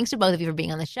to both of you for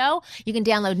being on the show. You can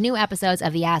download new episodes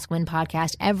of the Ask Win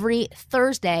podcast every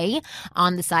Thursday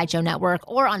on the Sideshow Network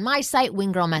or on my site,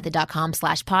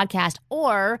 wingirlmethod.com/podcast,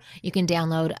 or you can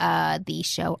download the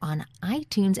show on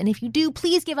iTunes. And if you do,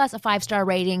 please give us a 5-star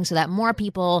rating so that more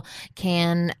people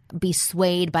can be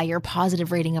swayed by your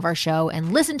positive rating of our show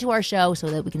and listen to our show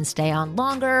so that we can stay on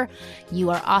longer.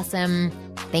 You are awesome.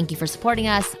 Thank you for supporting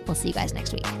us. We'll see you guys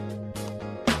next week.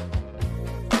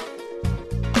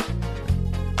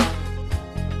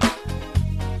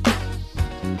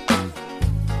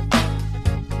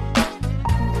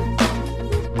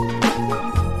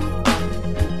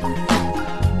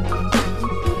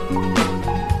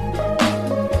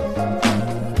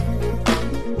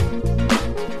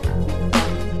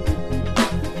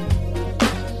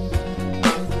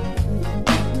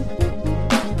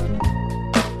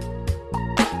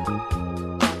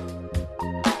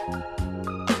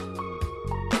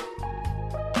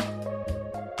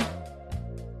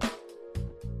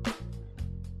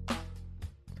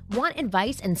 Want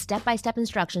advice and step-by-step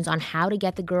instructions on how to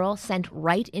get the girl sent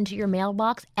right into your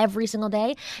mailbox every single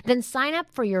day? Then sign up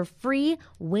for your free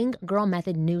Wing Girl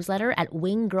Method newsletter at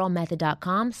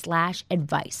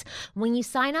winggirlmethod.com/advice. When you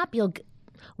sign up,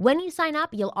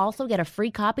 you'll also get a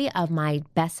free copy of my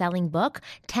best-selling book,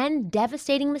 10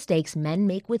 Devastating Mistakes Men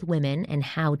Make with Women and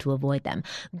How to Avoid Them.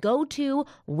 Go to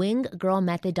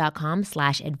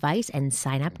winggirlmethod.com/advice and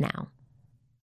sign up now.